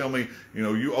y'all tell me, you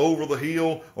know, you over the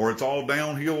hill or it's all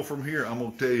downhill from here, I'm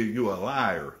going to tell you, you're a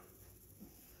liar.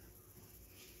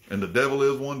 And the devil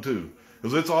is one too.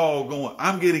 Because it's all going,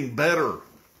 I'm getting better.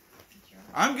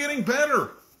 I'm getting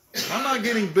better. I'm not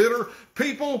getting bitter.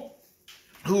 People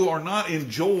who are not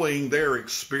enjoying their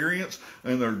experience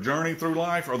and their journey through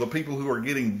life are the people who are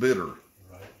getting bitter.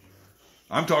 Right.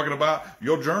 I'm talking about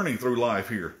your journey through life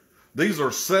here. These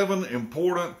are 7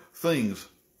 important things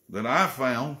that I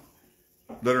found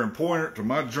that are important to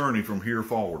my journey from here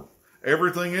forward.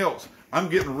 Everything else,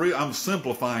 I'm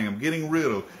simplifying, I'm getting rid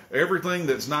of everything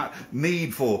that's not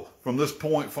needful from this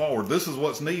point forward. This is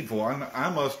what's needful. I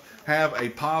must have a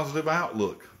positive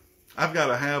outlook. I've got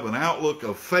to have an outlook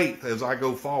of faith as I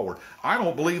go forward. I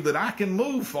don't believe that I can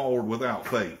move forward without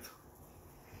faith.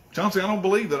 Chauncey, I don't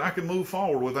believe that I can move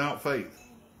forward without faith.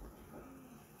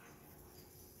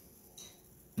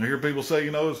 I hear people say,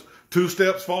 you know, it's 2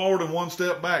 steps forward and 1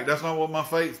 step back. That's not what my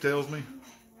faith tells me.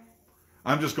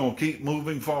 I'm just going to keep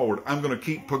moving forward. I'm going to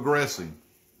keep progressing.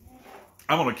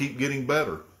 I'm going to keep getting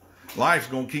better. Life's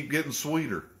going to keep getting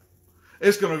sweeter.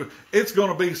 It's going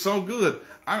to be so good.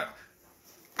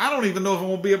 I don't even know if I'm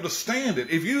going to be able to stand it.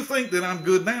 If you think that I'm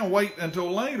good now, wait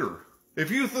until later. If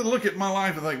you look at my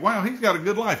life and think, wow, he's got a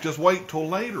good life, just wait till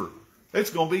later. It's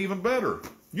going to be even better.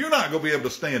 You're not going to be able to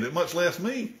stand it, much less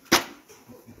me.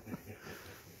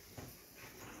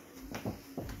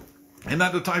 Isn't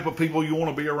that the type of people you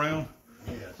want to be around?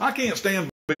 Yes. I can't stand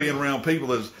being around people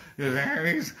that's,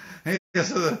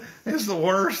 it's the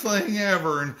worst thing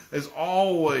ever, and there's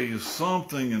always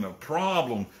something and a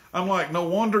problem. I'm like, no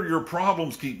wonder your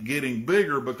problems keep getting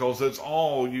bigger, because that's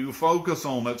all you focus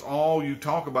on. That's all you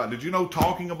talk about. Did you know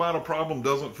talking about a problem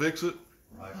doesn't fix it?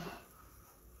 Right.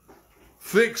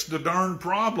 Fix the darn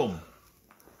problem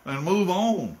and move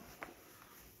on.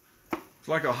 It's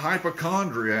like a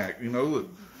hypochondriac, you know, that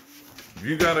if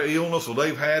you got an illness, well,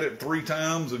 they've had it 3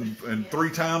 times and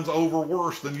 3 times over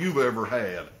worse than you've ever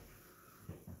had.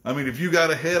 I mean, if you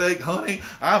got a headache, honey,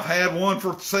 I've had one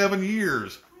for 7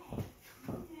 years.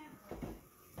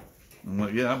 I'm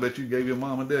like, yeah, I bet you gave your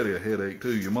mom and daddy a headache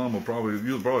too. You was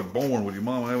probably born with your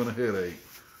mama having a headache.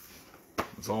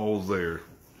 It's all there.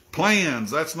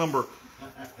 Plans, that's number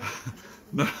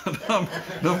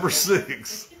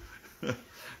 6.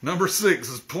 Number 6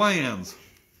 is plans.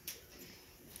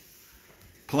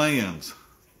 Plans.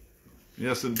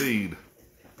 Yes, indeed.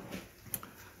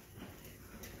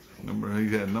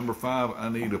 Number 5, I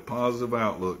need a positive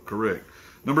outlook. Correct.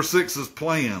 Number 6 is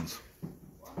plans.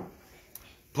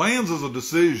 Plans is a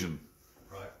decision.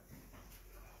 Right.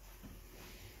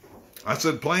 I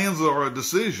said plans are a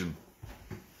decision.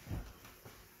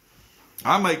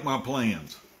 I make my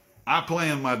plans. I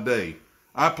plan my day.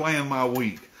 I plan my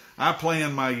week. I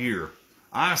plan my year.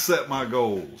 I set my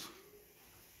goals.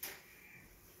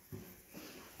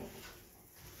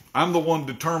 I'm the one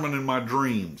determining my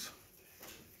dreams.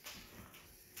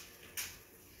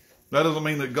 That doesn't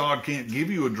mean that God can't give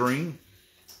you a dream.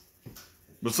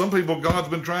 But some people, God's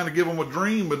been trying to give them a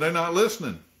dream, but they're not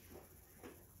listening.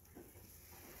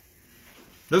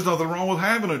 There's nothing wrong with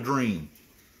having a dream.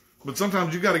 But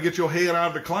sometimes you've got to get your head out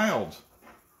of the clouds.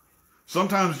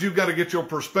 Sometimes you've got to get your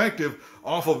perspective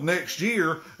off of next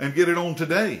year and get it on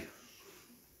today.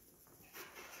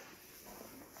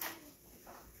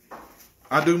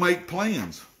 I do make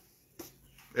plans.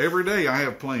 Every day I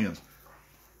have plans.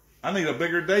 I need a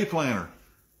bigger day planner.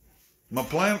 My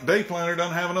day planner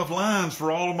doesn't have enough lines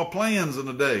for all of my plans in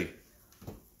a day.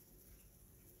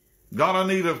 God, I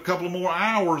need a couple of more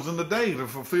hours in the day to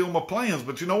fulfill my plans.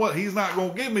 But you know what? He's not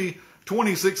going to give me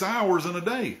 26 hours in a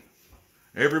day.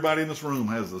 Everybody in this room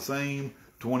has the same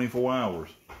 24 hours.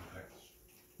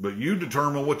 But you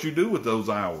determine what you do with those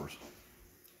hours.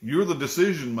 You're the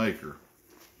decision maker.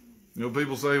 You know,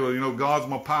 people say, well, you know, God's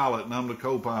my pilot and I'm the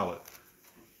co-pilot.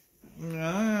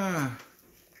 Nah.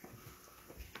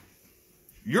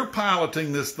 You're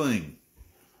piloting this thing.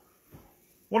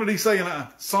 What did he say in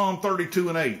Psalm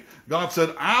 32:8? God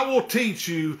said, I will teach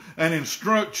you and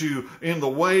instruct you in the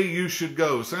way you should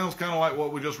go. Sounds kind of like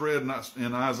what we just read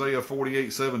in Isaiah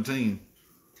 48:17.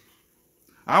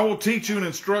 I will teach you and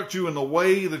instruct you in the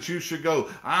way that you should go.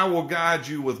 I will guide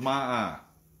you with my eye.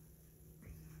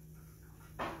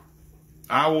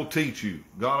 I will teach you.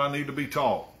 God, I need to be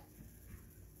taught.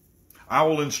 I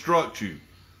will instruct you.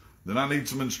 Then I need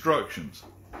some instructions.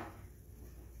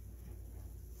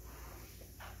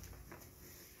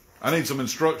 I need some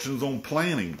instructions on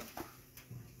planning.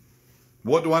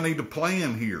 What do I need to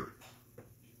plan here?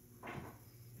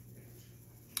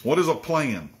 What is a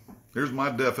plan? Here's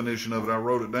my definition of it. I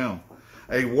wrote it down.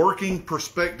 A working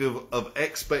perspective of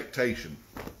expectation.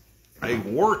 A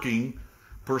working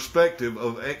perspective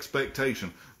of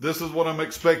expectation. This is what I'm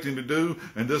expecting to do,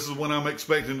 and this is when I'm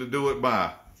expecting to do it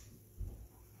by.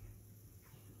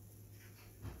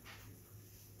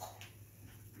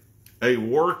 A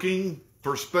working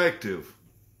perspective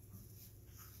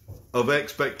of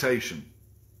expectation.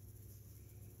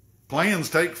 Plans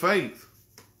take faith.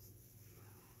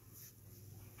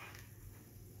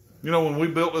 You know, when we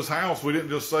built this house, we didn't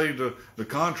just say to the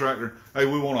contractor, hey,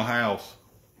 we want a house.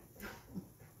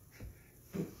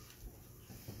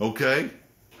 Okay.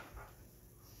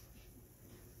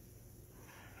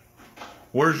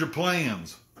 Where's your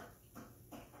plans?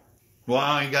 Well,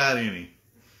 I ain't got any.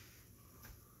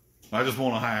 I just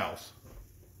want a house.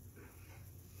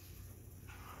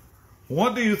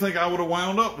 What do you think I would have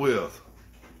wound up with?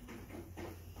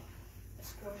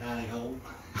 Tiny home.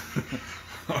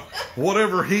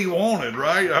 Whatever he wanted,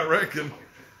 right? I reckon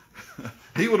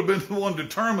he would have been the one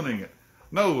determining it.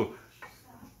 No,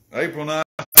 April and I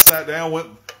sat down, went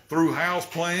through house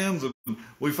plans, and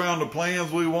we found the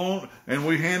plans we want, and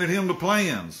we handed him the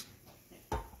plans.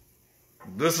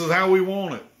 This is how we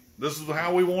want it. This is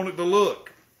how we want it to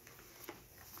look.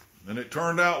 And it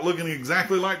turned out looking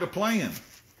exactly like the plan.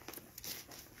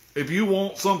 If you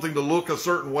want something to look a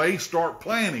certain way, start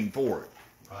planning for it.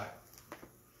 Right.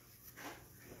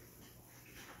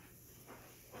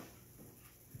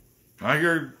 I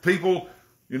hear people,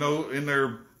 you know, in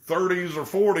their 30s or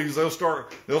 40s,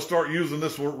 they'll start using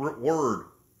this word,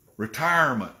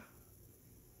 retirement.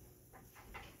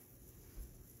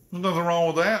 There's nothing wrong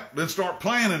with that. Then start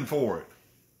planning for it.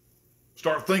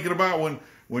 Start thinking about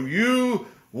when you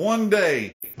one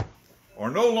day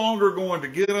are no longer going to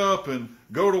get up and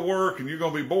go to work and you're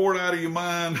going to be bored out of your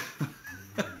mind.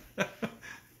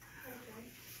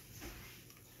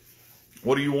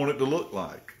 What do you want it to look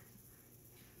like?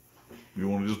 You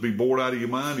want to just be bored out of your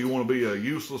mind? Do you want to be a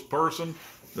useless person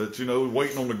that's, you know,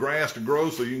 waiting on the grass to grow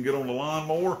so you can get on the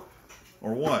lawnmower?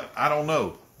 Or what? I don't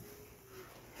know.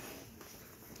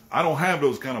 I don't have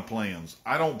those kind of plans.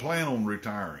 I don't plan on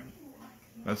retiring.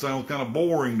 That sounds kind of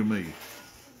boring to me.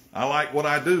 I like what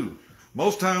I do.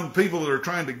 Most times people that are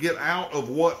trying to get out of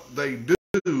what they do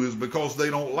is because they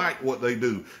don't like what they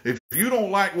do. If you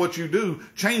don't like what you do,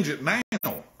 change it now.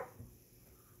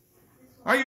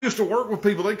 I used to work with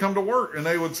people, they'd come to work and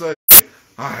they would say,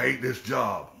 I hate this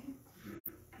job.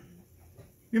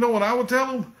 You know what I would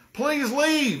tell them? Please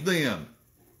leave then.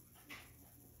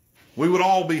 We would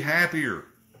all be happier.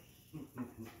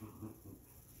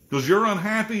 Because you're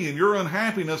unhappy and your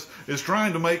unhappiness is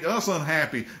trying to make us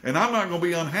unhappy. And I'm not going to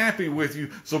be unhappy with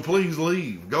you, so please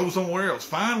leave. Go somewhere else.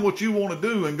 Find what you want to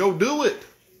do and go do it.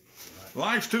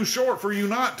 Life's too short for you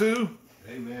not to.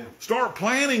 Amen. Start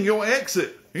planning your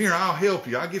exit. Here, I'll help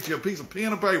you. I'll get you a piece of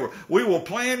pen and paper. We will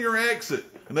plan your exit.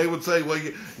 And they would say, well,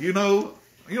 you know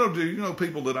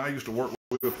people that I used to work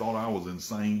with thought I was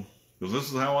insane. Because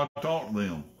this is how I talked to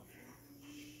them.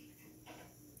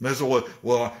 They said,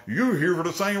 well, you're here for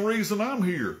the same reason I'm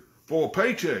here, for a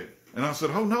paycheck. And I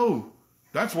said, oh, no,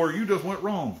 that's where you just went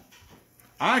wrong.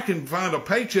 I can find a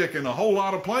paycheck in a whole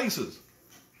lot of places.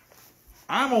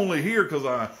 I'm only here because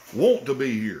I want to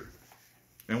be here.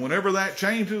 And whenever that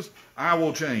changes, I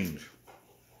will change.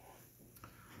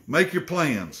 Make your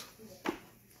plans.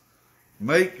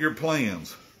 Make your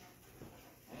plans.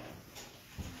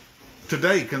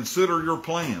 Today, consider your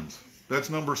plans. That's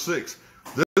number 6.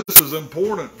 This is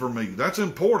important for me. That's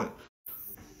important.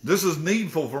 This is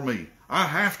needful for me. I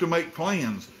have to make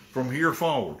plans from here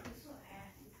forward.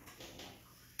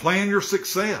 Plan your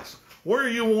success. Where are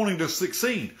you wanting to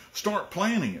succeed? Start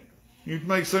planning it. You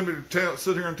may sit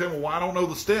here and tell me, well, I don't know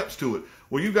the steps to it.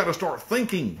 Well, you've got to start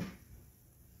thinking.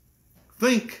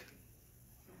 Think.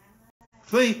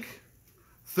 Think.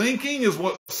 Thinking is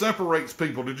what separates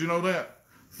people. Did you know that?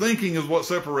 Thinking is what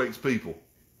separates people.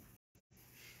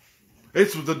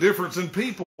 It's the difference in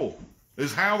people,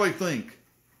 is how they think.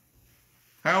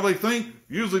 How they think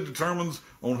usually determines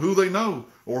on who they know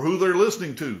or who they're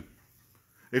listening to.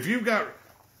 If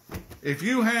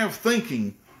you have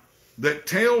thinking that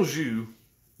tells you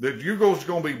that you're going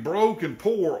to be broke and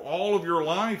poor all of your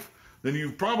life, then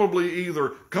you've probably either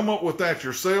come up with that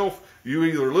yourself, you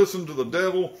either listen to the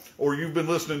devil, or you've been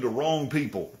listening to wrong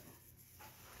people.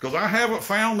 Because I haven't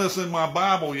found this in my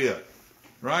Bible yet,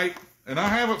 right? And I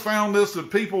haven't found this in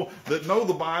people that know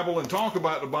the Bible and talk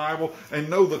about the Bible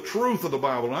and know the truth of the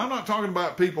Bible. And I'm not talking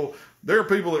about people, there are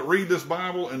people that read this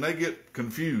Bible and they get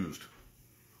confused.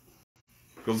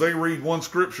 Because they read one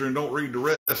scripture and don't read the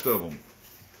rest of them.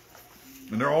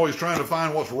 And they're always trying to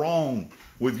find what's wrong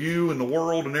with you and the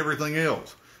world and everything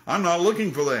else. I'm not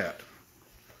looking for that.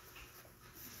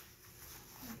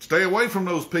 Stay away from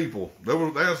those people.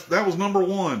 That was number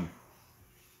 1.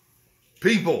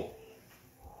 People.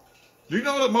 Do you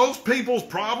know that most people's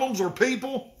problems are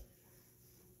people?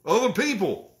 Other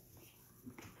people.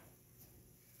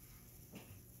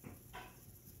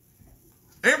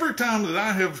 Every time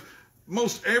I have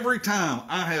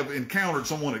encountered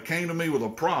someone that came to me with a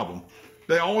problem,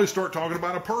 they always start talking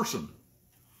about a person.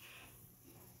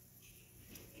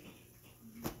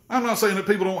 I'm not saying that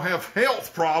people don't have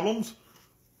health problems.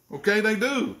 Okay, they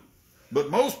do. But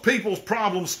most people's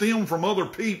problems stem from other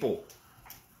people.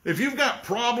 If you've got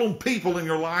problem people in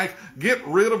your life, get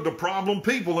rid of the problem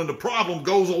people and the problem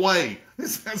goes away.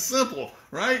 It's that simple,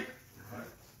 right?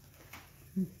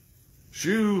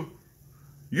 You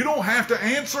don't have to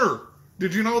answer.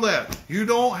 Did you know that? You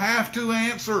don't have to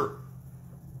answer.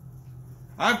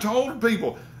 I've told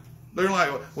people, they're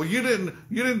like, well, you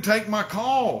didn't take my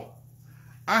call.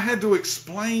 I had to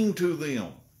explain to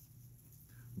them.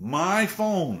 My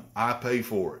phone, I pay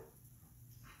for it.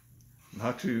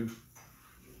 Not you.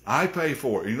 I pay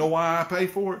for it. You know why I pay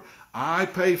for it? I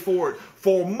pay for it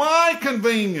for my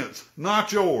convenience,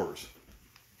 not yours.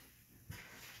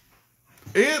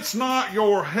 It's not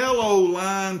your hello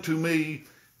line to me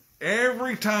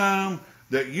every time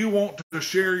that you want to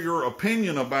share your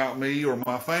opinion about me or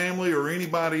my family or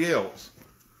anybody else,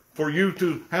 for you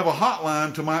to have a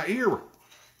hotline to my ear.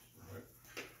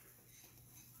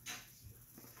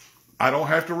 I don't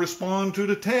have to respond to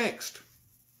the text.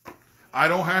 I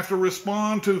don't have to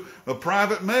respond to a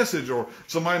private message or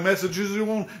somebody messages you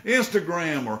on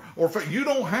Instagram or you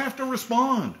don't have to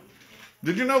respond.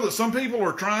 Did you know that some people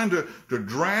are trying to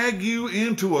drag you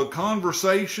into a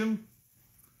conversation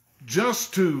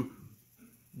just to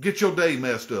get your day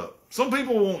messed up? Some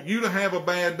people want you to have a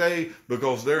bad day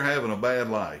because they're having a bad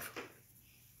life.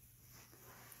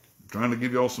 I'm trying to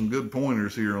give y'all some good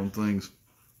pointers here on things.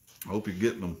 I hope you're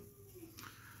getting them.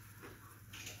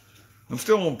 I'm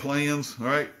still on plans, all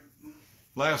right?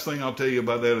 Last thing I'll tell you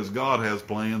about that is God has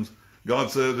plans.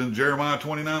 God said in Jeremiah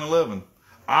 29:11,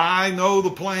 I know the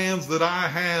plans that I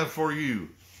have for you,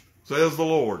 says the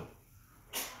Lord.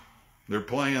 They're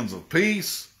plans of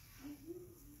peace,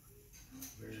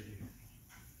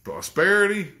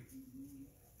 prosperity,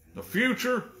 the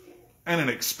future, and an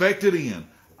expected end.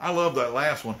 I love that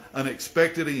last one, an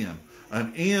expected end.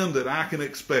 An end that I can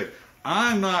expect.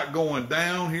 I'm not going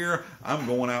down here. I'm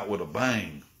going out with a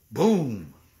bang.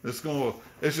 Boom. It's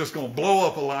just going to blow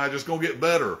up, Elijah. It's going to get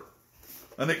better.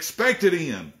 An expected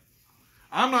end.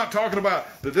 I'm not talking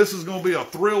about that this is going to be a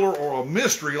thriller or a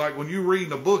mystery like when you read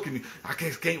in a book and I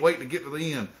can't wait to get to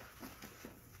the end.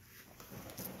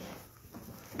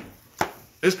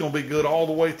 It's going to be good all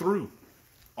the way through.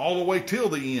 All the way till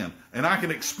the end. And I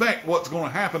can expect what's going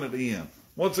to happen at the end.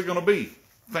 What's it going to be?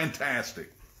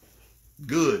 Fantastic.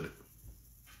 Good.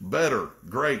 Better.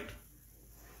 Great.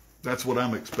 That's what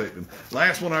I'm expecting.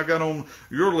 Last one I got on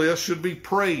your list should be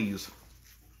praise.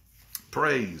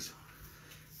 Praise.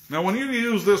 Now, when you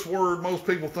use this word, most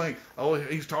people think, oh,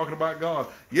 he's talking about God.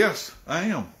 Yes, I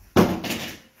am.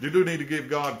 You do need to give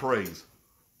God praise.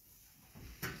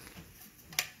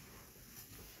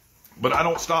 But I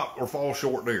don't stop or fall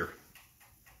short there.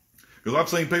 Because I've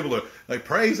seen people that they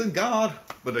praising God,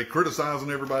 but they criticizing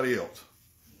everybody else.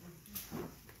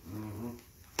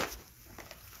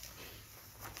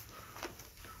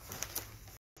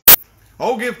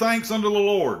 Oh, give thanks unto the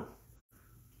Lord,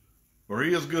 for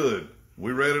he is good.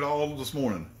 We read it all this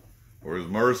morning. For his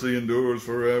mercy endures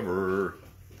forever.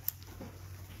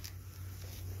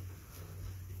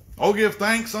 Oh, give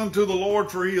thanks unto the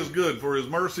Lord, for he is good, for his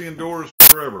mercy endures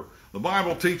forever. The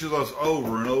Bible teaches us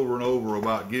over and over and over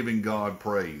about giving God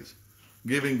praise,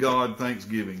 giving God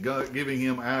thanksgiving, giving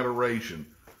him adoration.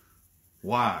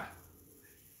 Why?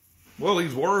 Well,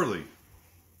 he's worthy.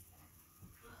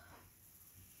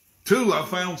 Two, I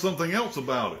found something else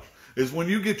about it, is when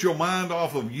you get your mind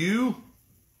off of you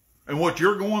and what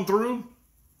you're going through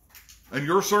and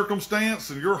your circumstance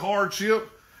and your hardship,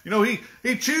 you know, he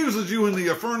chooses you in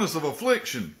the furnace of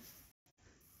affliction.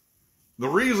 The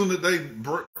reason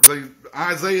that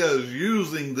Isaiah is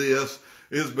using this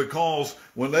is because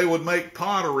when they would make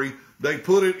pottery, they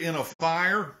put it in a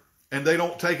fire and they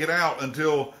don't take it out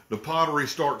until the pottery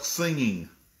starts singing.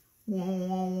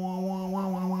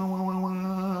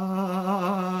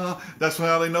 That's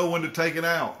how they know when to take it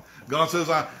out. God says,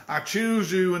 I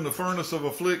choose you in the furnace of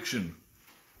affliction.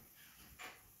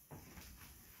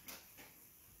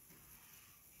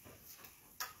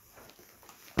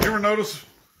 You ever notice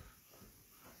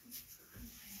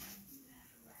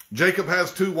Jacob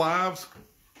has two wives,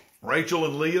 Rachel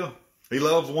and Leah? He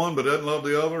loves one but doesn't love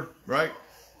the other, right?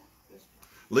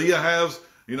 Leah has,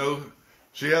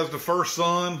 she has the first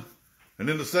son and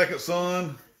then the second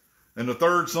son and the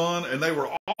third son, and they were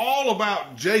all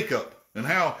about Jacob and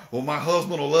how, well, my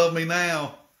husband will love me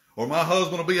now, or my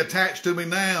husband will be attached to me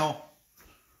now.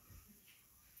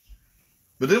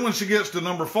 But then when she gets to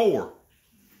number 4,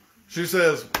 she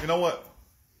says, you know what?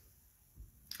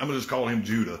 I'm going to just call him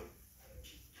Judah.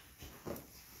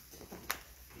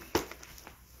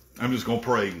 I'm just going to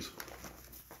praise.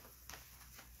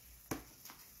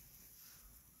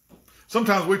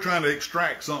 Sometimes we're trying to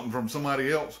extract something from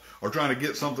somebody else or trying to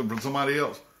get something from somebody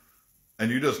else, and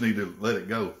you just need to let it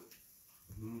go.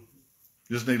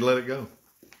 Just need to let it go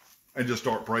and just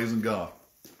start praising God.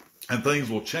 And things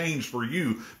will change for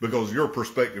you because your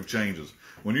perspective changes.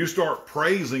 When you start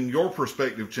praising, your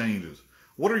perspective changes.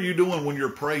 What are you doing when you're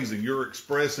praising? You're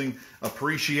expressing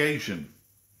appreciation.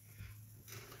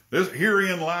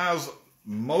 Herein lies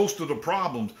most of the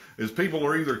problems, is people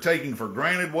are either taking for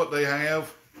granted what they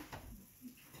have,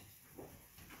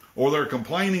 or they're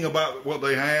complaining about what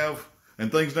they have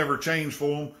and things never change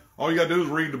for them. All you got to do is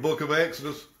read the book of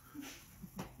Exodus,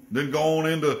 then go on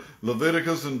into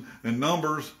Leviticus and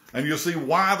Numbers, and you'll see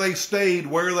why they stayed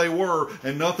where they were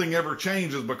and nothing ever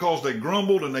changes, because they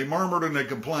grumbled and they murmured and they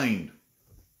complained.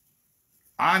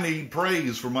 I need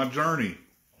praise for my journey.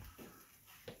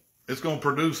 It's going to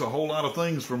produce a whole lot of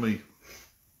things for me.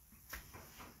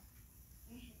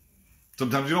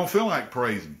 Sometimes you don't feel like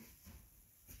praising.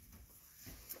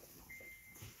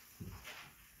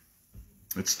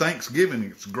 It's thanksgiving.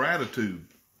 It's gratitude.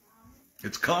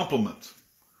 It's compliments.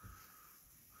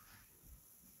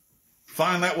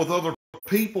 Find that with other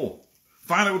people.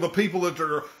 Find it with the people that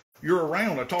you're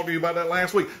around. I talked to you about that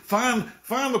last week. Find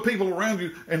the people around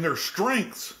you and their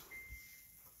strengths.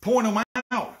 Point them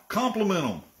out. Compliment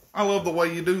them. I love the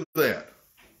way you do that.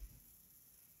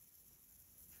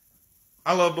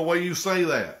 I love the way you say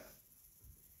that.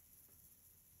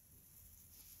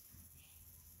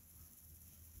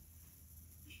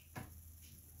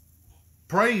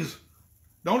 Praise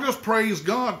Don't just praise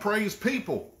God, praise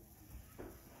people.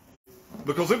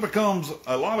 Because it becomes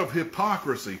a lot of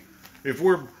hypocrisy if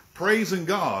we're praising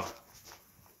God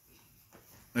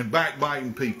and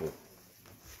backbiting people.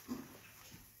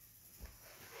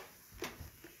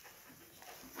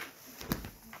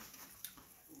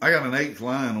 I got an 8th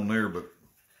line on there, but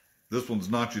this one's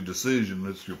not your decision,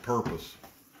 it's your purpose.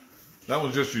 That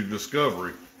was just your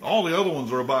discovery. All the other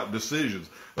ones are about decisions.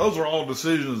 Those are all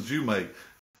decisions you make.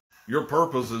 Your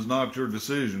purpose is not your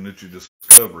decision, it's your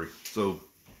discovery. So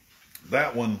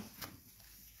that one,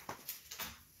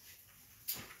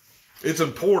 it's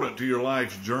important to your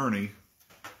life's journey,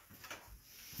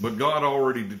 but God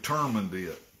already determined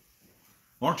it.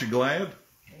 Aren't you glad?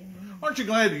 Amen. Aren't you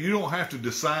glad that you don't have to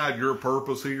decide your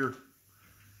purpose here?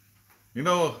 You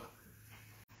know,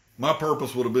 my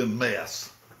purpose would have been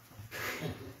mess.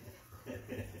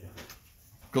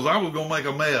 Because I was going to make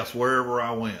a mess wherever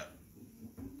I went.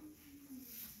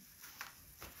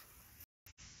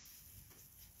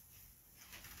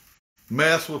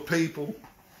 Mess with people.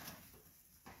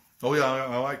 Oh yeah,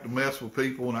 I like to mess with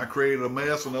people, and I created a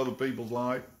mess in other people's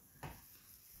life.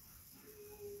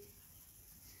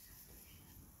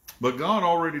 But God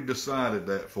already decided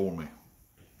that for me.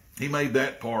 He made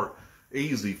that part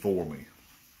easy for me.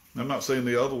 I'm not saying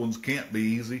the other ones can't be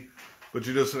easy, but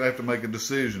you just have to make a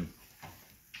decision.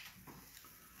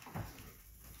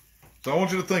 So I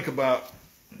want you to think about,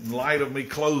 in light of me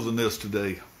closing this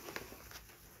today,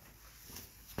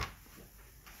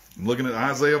 I'm looking at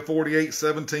Isaiah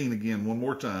 48:17 again, one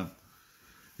more time.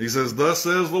 He says, "Thus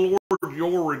says the Lord,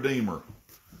 your Redeemer."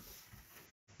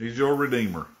 He's your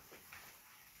Redeemer.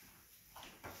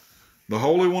 "The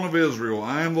Holy One of Israel,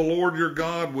 I am the Lord your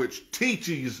God, which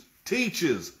teaches you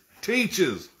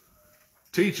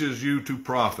to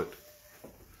profit."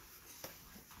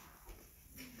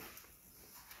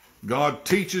 God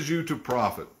teaches you to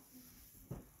profit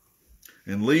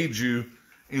and leads you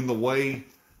in the way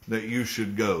that you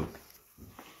should go.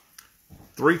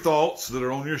 3 thoughts that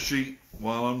are on your sheet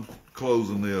while I'm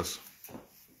closing this.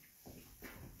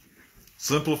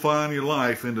 Simplifying your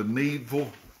life into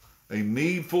a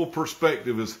needful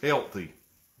perspective is healthy.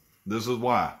 This is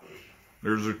why.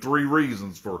 There's 3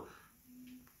 reasons for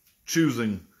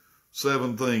choosing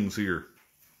 7 things here.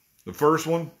 The first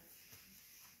one,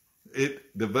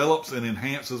 it develops and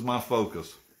enhances my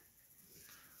focus.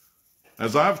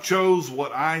 As I've chose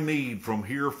what I need from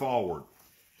here forward,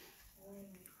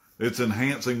 it's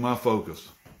enhancing my focus.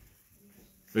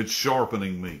 It's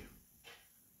sharpening me.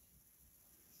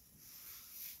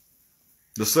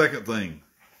 The second thing,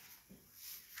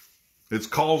 it's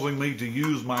causing me to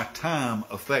use my time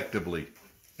effectively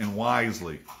and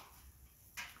wisely.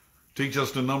 Teach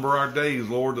us to number our days,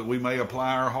 Lord, that we may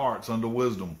apply our hearts unto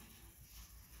wisdom.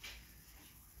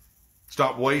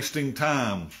 Stop wasting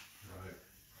time.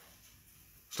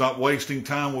 Stop wasting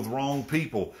time with wrong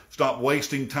people. Stop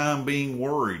wasting time being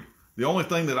worried. The only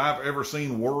thing that I've ever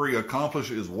seen worry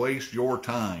accomplish is waste your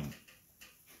time.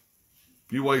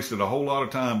 You wasted a whole lot of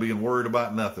time being worried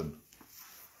about nothing.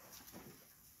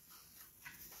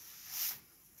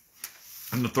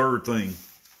 And the third thing,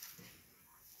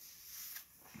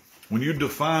 when you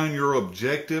define your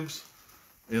objectives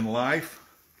in life,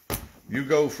 you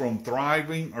go from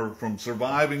thriving or from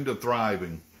surviving to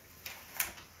thriving.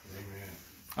 Amen.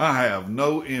 I have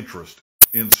no interest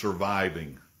in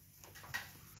surviving.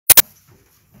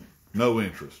 No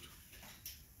interest.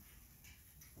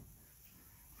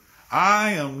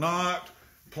 I am not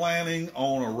planning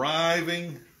on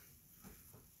arriving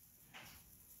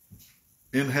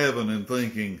in heaven and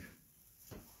thinking,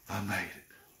 I made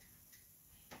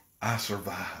it. I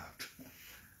survived.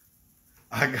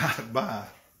 I got by.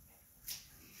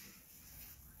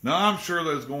 Now, I'm sure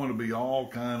there's going to be all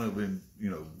kind of,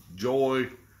 joy.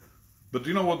 But do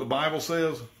you know what the Bible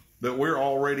says? That we're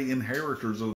already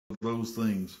inheritors of those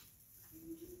things.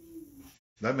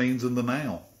 That means in the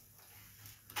now.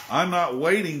 I'm not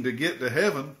waiting to get to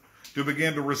heaven to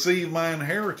begin to receive my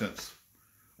inheritance.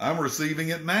 I'm receiving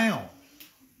it now.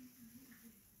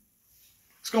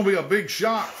 It's going to be a big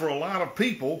shock for a lot of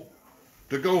people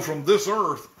to go from this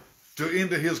earth to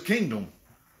into his kingdom,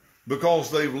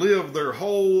 because they've lived their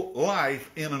whole life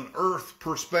in an earth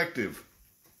perspective.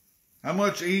 How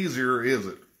much easier is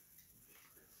it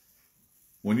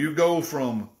when you go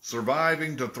from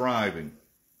surviving to thriving?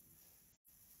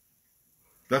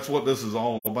 That's what this is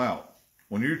all about.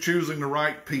 When you're choosing the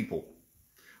right people,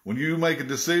 when you make a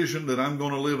decision that I'm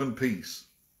going to live in peace,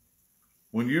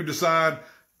 when you decide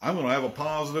I'm going to have a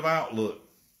positive outlook,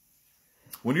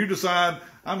 when you decide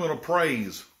I'm going to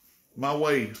praise my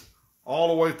way all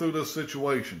the way through this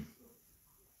situation,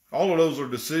 All of those are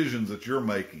decisions that you're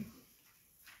making.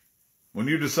 When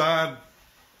you decide,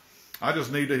 I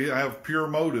just need to have pure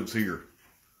motives here.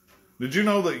 Did you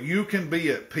know that you can be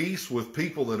at peace with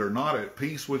people that are not at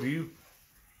peace with you?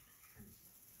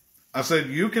 I said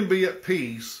you can be at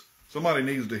peace. Somebody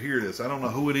needs to hear this. I don't know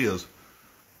who it is.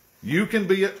 You can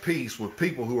be at peace with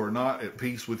people who are not at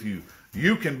peace with you.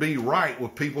 You can be right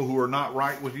with people who are not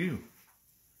right with you.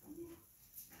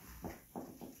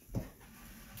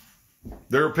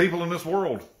 There are people in this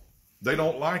world, they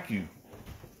don't like you.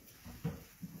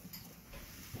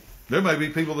 There may be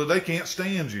people that they can't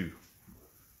stand you.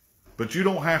 But you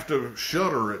don't have to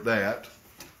shudder at that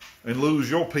and lose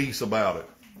your peace about it.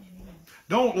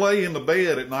 Don't lay in the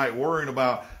bed at night worrying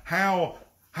about how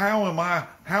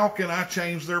can I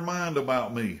change their mind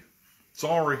about me?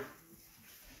 Sorry.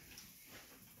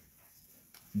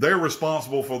 They're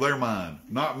responsible for their mind,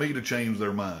 not me to change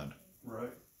their mind. Right.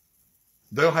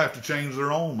 They'll have to change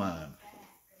their own mind.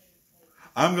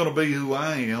 I'm going to be who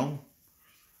I am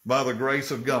by the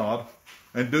grace of God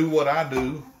and do what I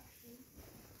do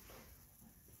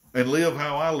and live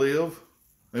how I live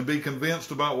and be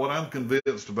convinced about what I'm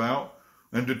convinced about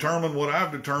and determine what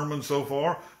I've determined so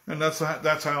far, and that's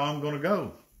how I'm going to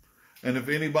go. And if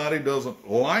anybody doesn't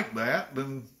like that,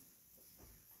 then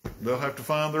they'll have to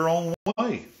find their own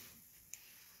way,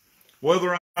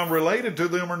 whether I'm related to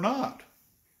them or not.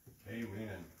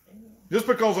 Amen. Just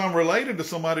because I'm related to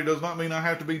somebody does not mean I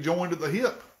have to be joined at the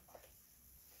hip.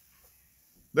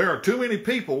 There are too many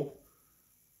people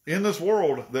in this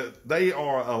world that they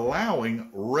are allowing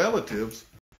relatives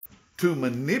to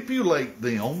manipulate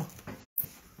them,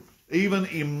 even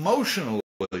emotionally,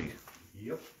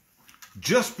 Yep.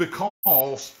 just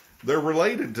because they're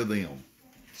related to them.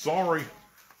 Sorry,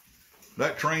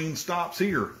 that train stops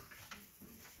here.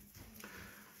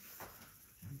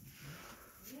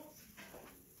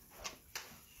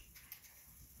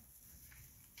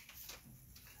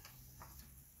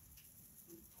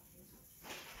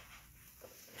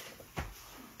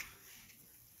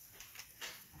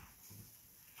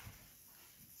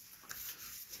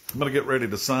 I'm going to get ready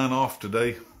to sign off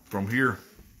today from here.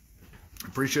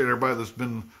 Appreciate everybody that's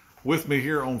been with me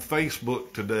here on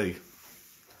Facebook today.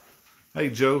 Hey,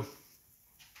 Joe.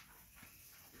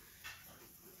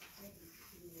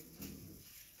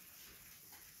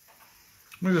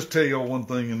 Let me just tell y'all one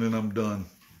thing and then I'm done.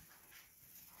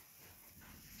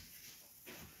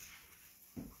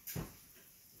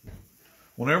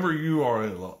 Whenever you are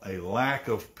at a lack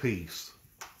of peace,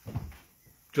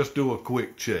 just do a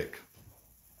quick check.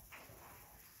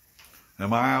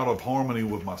 Am I out of harmony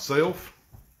with myself?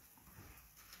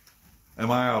 Am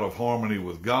I out of harmony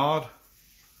with God?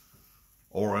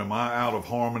 Or am I out of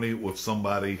harmony with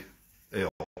somebody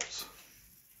else?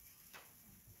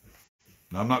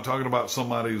 Now, I'm not talking about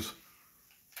somebody's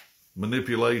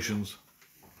manipulations,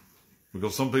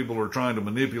 because some people are trying to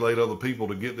manipulate other people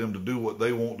to get them to do what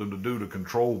they want them to do to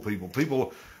control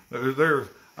people.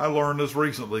 I learned this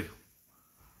recently,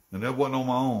 and that wasn't on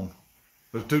my own.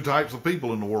 There's two types of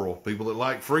people in the world. People that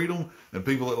like freedom and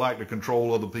people that like to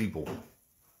control other people.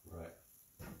 Right.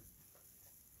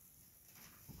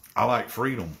 I like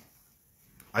freedom.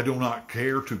 I do not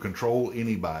care to control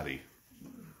anybody.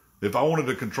 If I wanted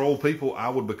to control people, I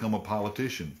would become a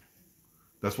politician.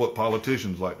 That's what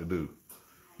politicians like to do.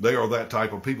 They are that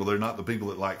type of people. They're not the people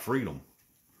that like freedom.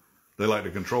 They like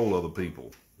to control other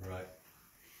people. Right.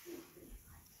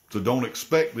 So don't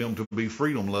expect them to be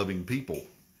freedom-loving people.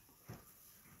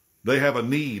 They have a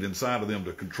need inside of them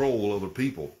to control other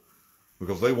people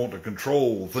because they want to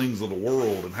control things of the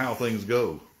world and how things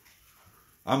go.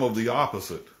 I'm of the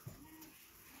opposite.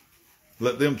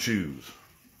 Let them choose.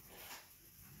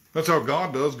 That's how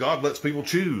God does. God lets people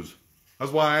choose.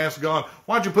 That's why I asked God,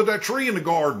 why'd you put that tree in the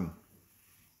garden?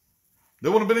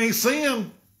 There wouldn't have been any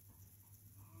sin.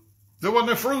 There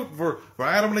wasn't a fruit for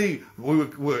Adam and Eve.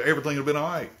 Everything would have been all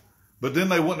right. But then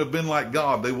they wouldn't have been like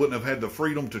God. They wouldn't have had the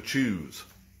freedom to choose.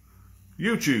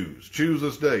 You choose. Choose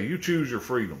this day. You choose your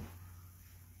freedom.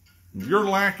 If you're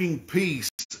lacking peace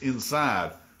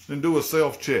inside, then do a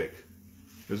self-check.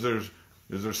 Is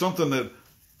there something that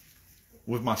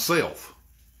with myself?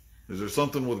 Is there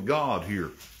something with God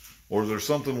here? Or is there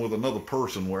something with another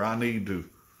person where I need to?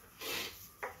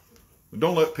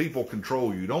 Don't let people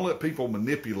control you. Don't let people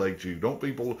manipulate you. Don't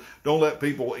let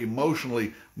people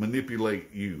emotionally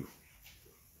manipulate you.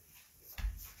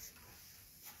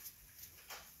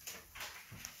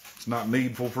 It's not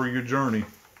needful for your journey.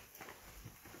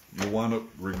 You'll wind up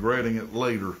regretting it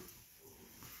later.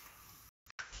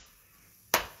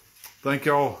 Thank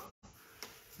y'all.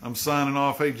 I'm signing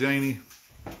off. Hey, Janie,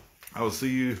 I will see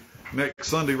you next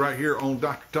Sunday right here on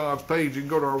Dr. Todd's page. You can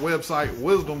go to our website,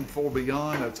 Wisdom for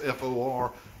Beyond. That's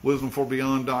FOR,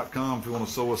 wisdomforbeyond.com. If you want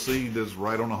to sow a seed, that's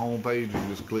right on the home page. You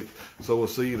just click sow a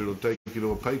seed. It'll take you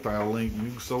to a PayPal link and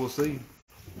you can sow a seed.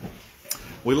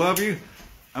 We love you.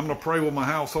 I'm going to pray with my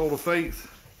household of faith.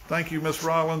 Thank you, Miss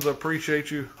Rollins. I appreciate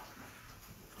you.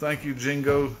 Thank you,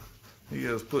 Jingo. He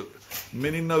has put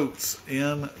many notes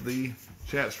in the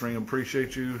chat stream.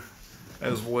 Appreciate you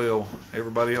as well.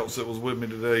 Everybody else that was with me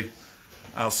today.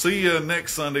 I'll see you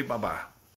next Sunday. Bye-bye.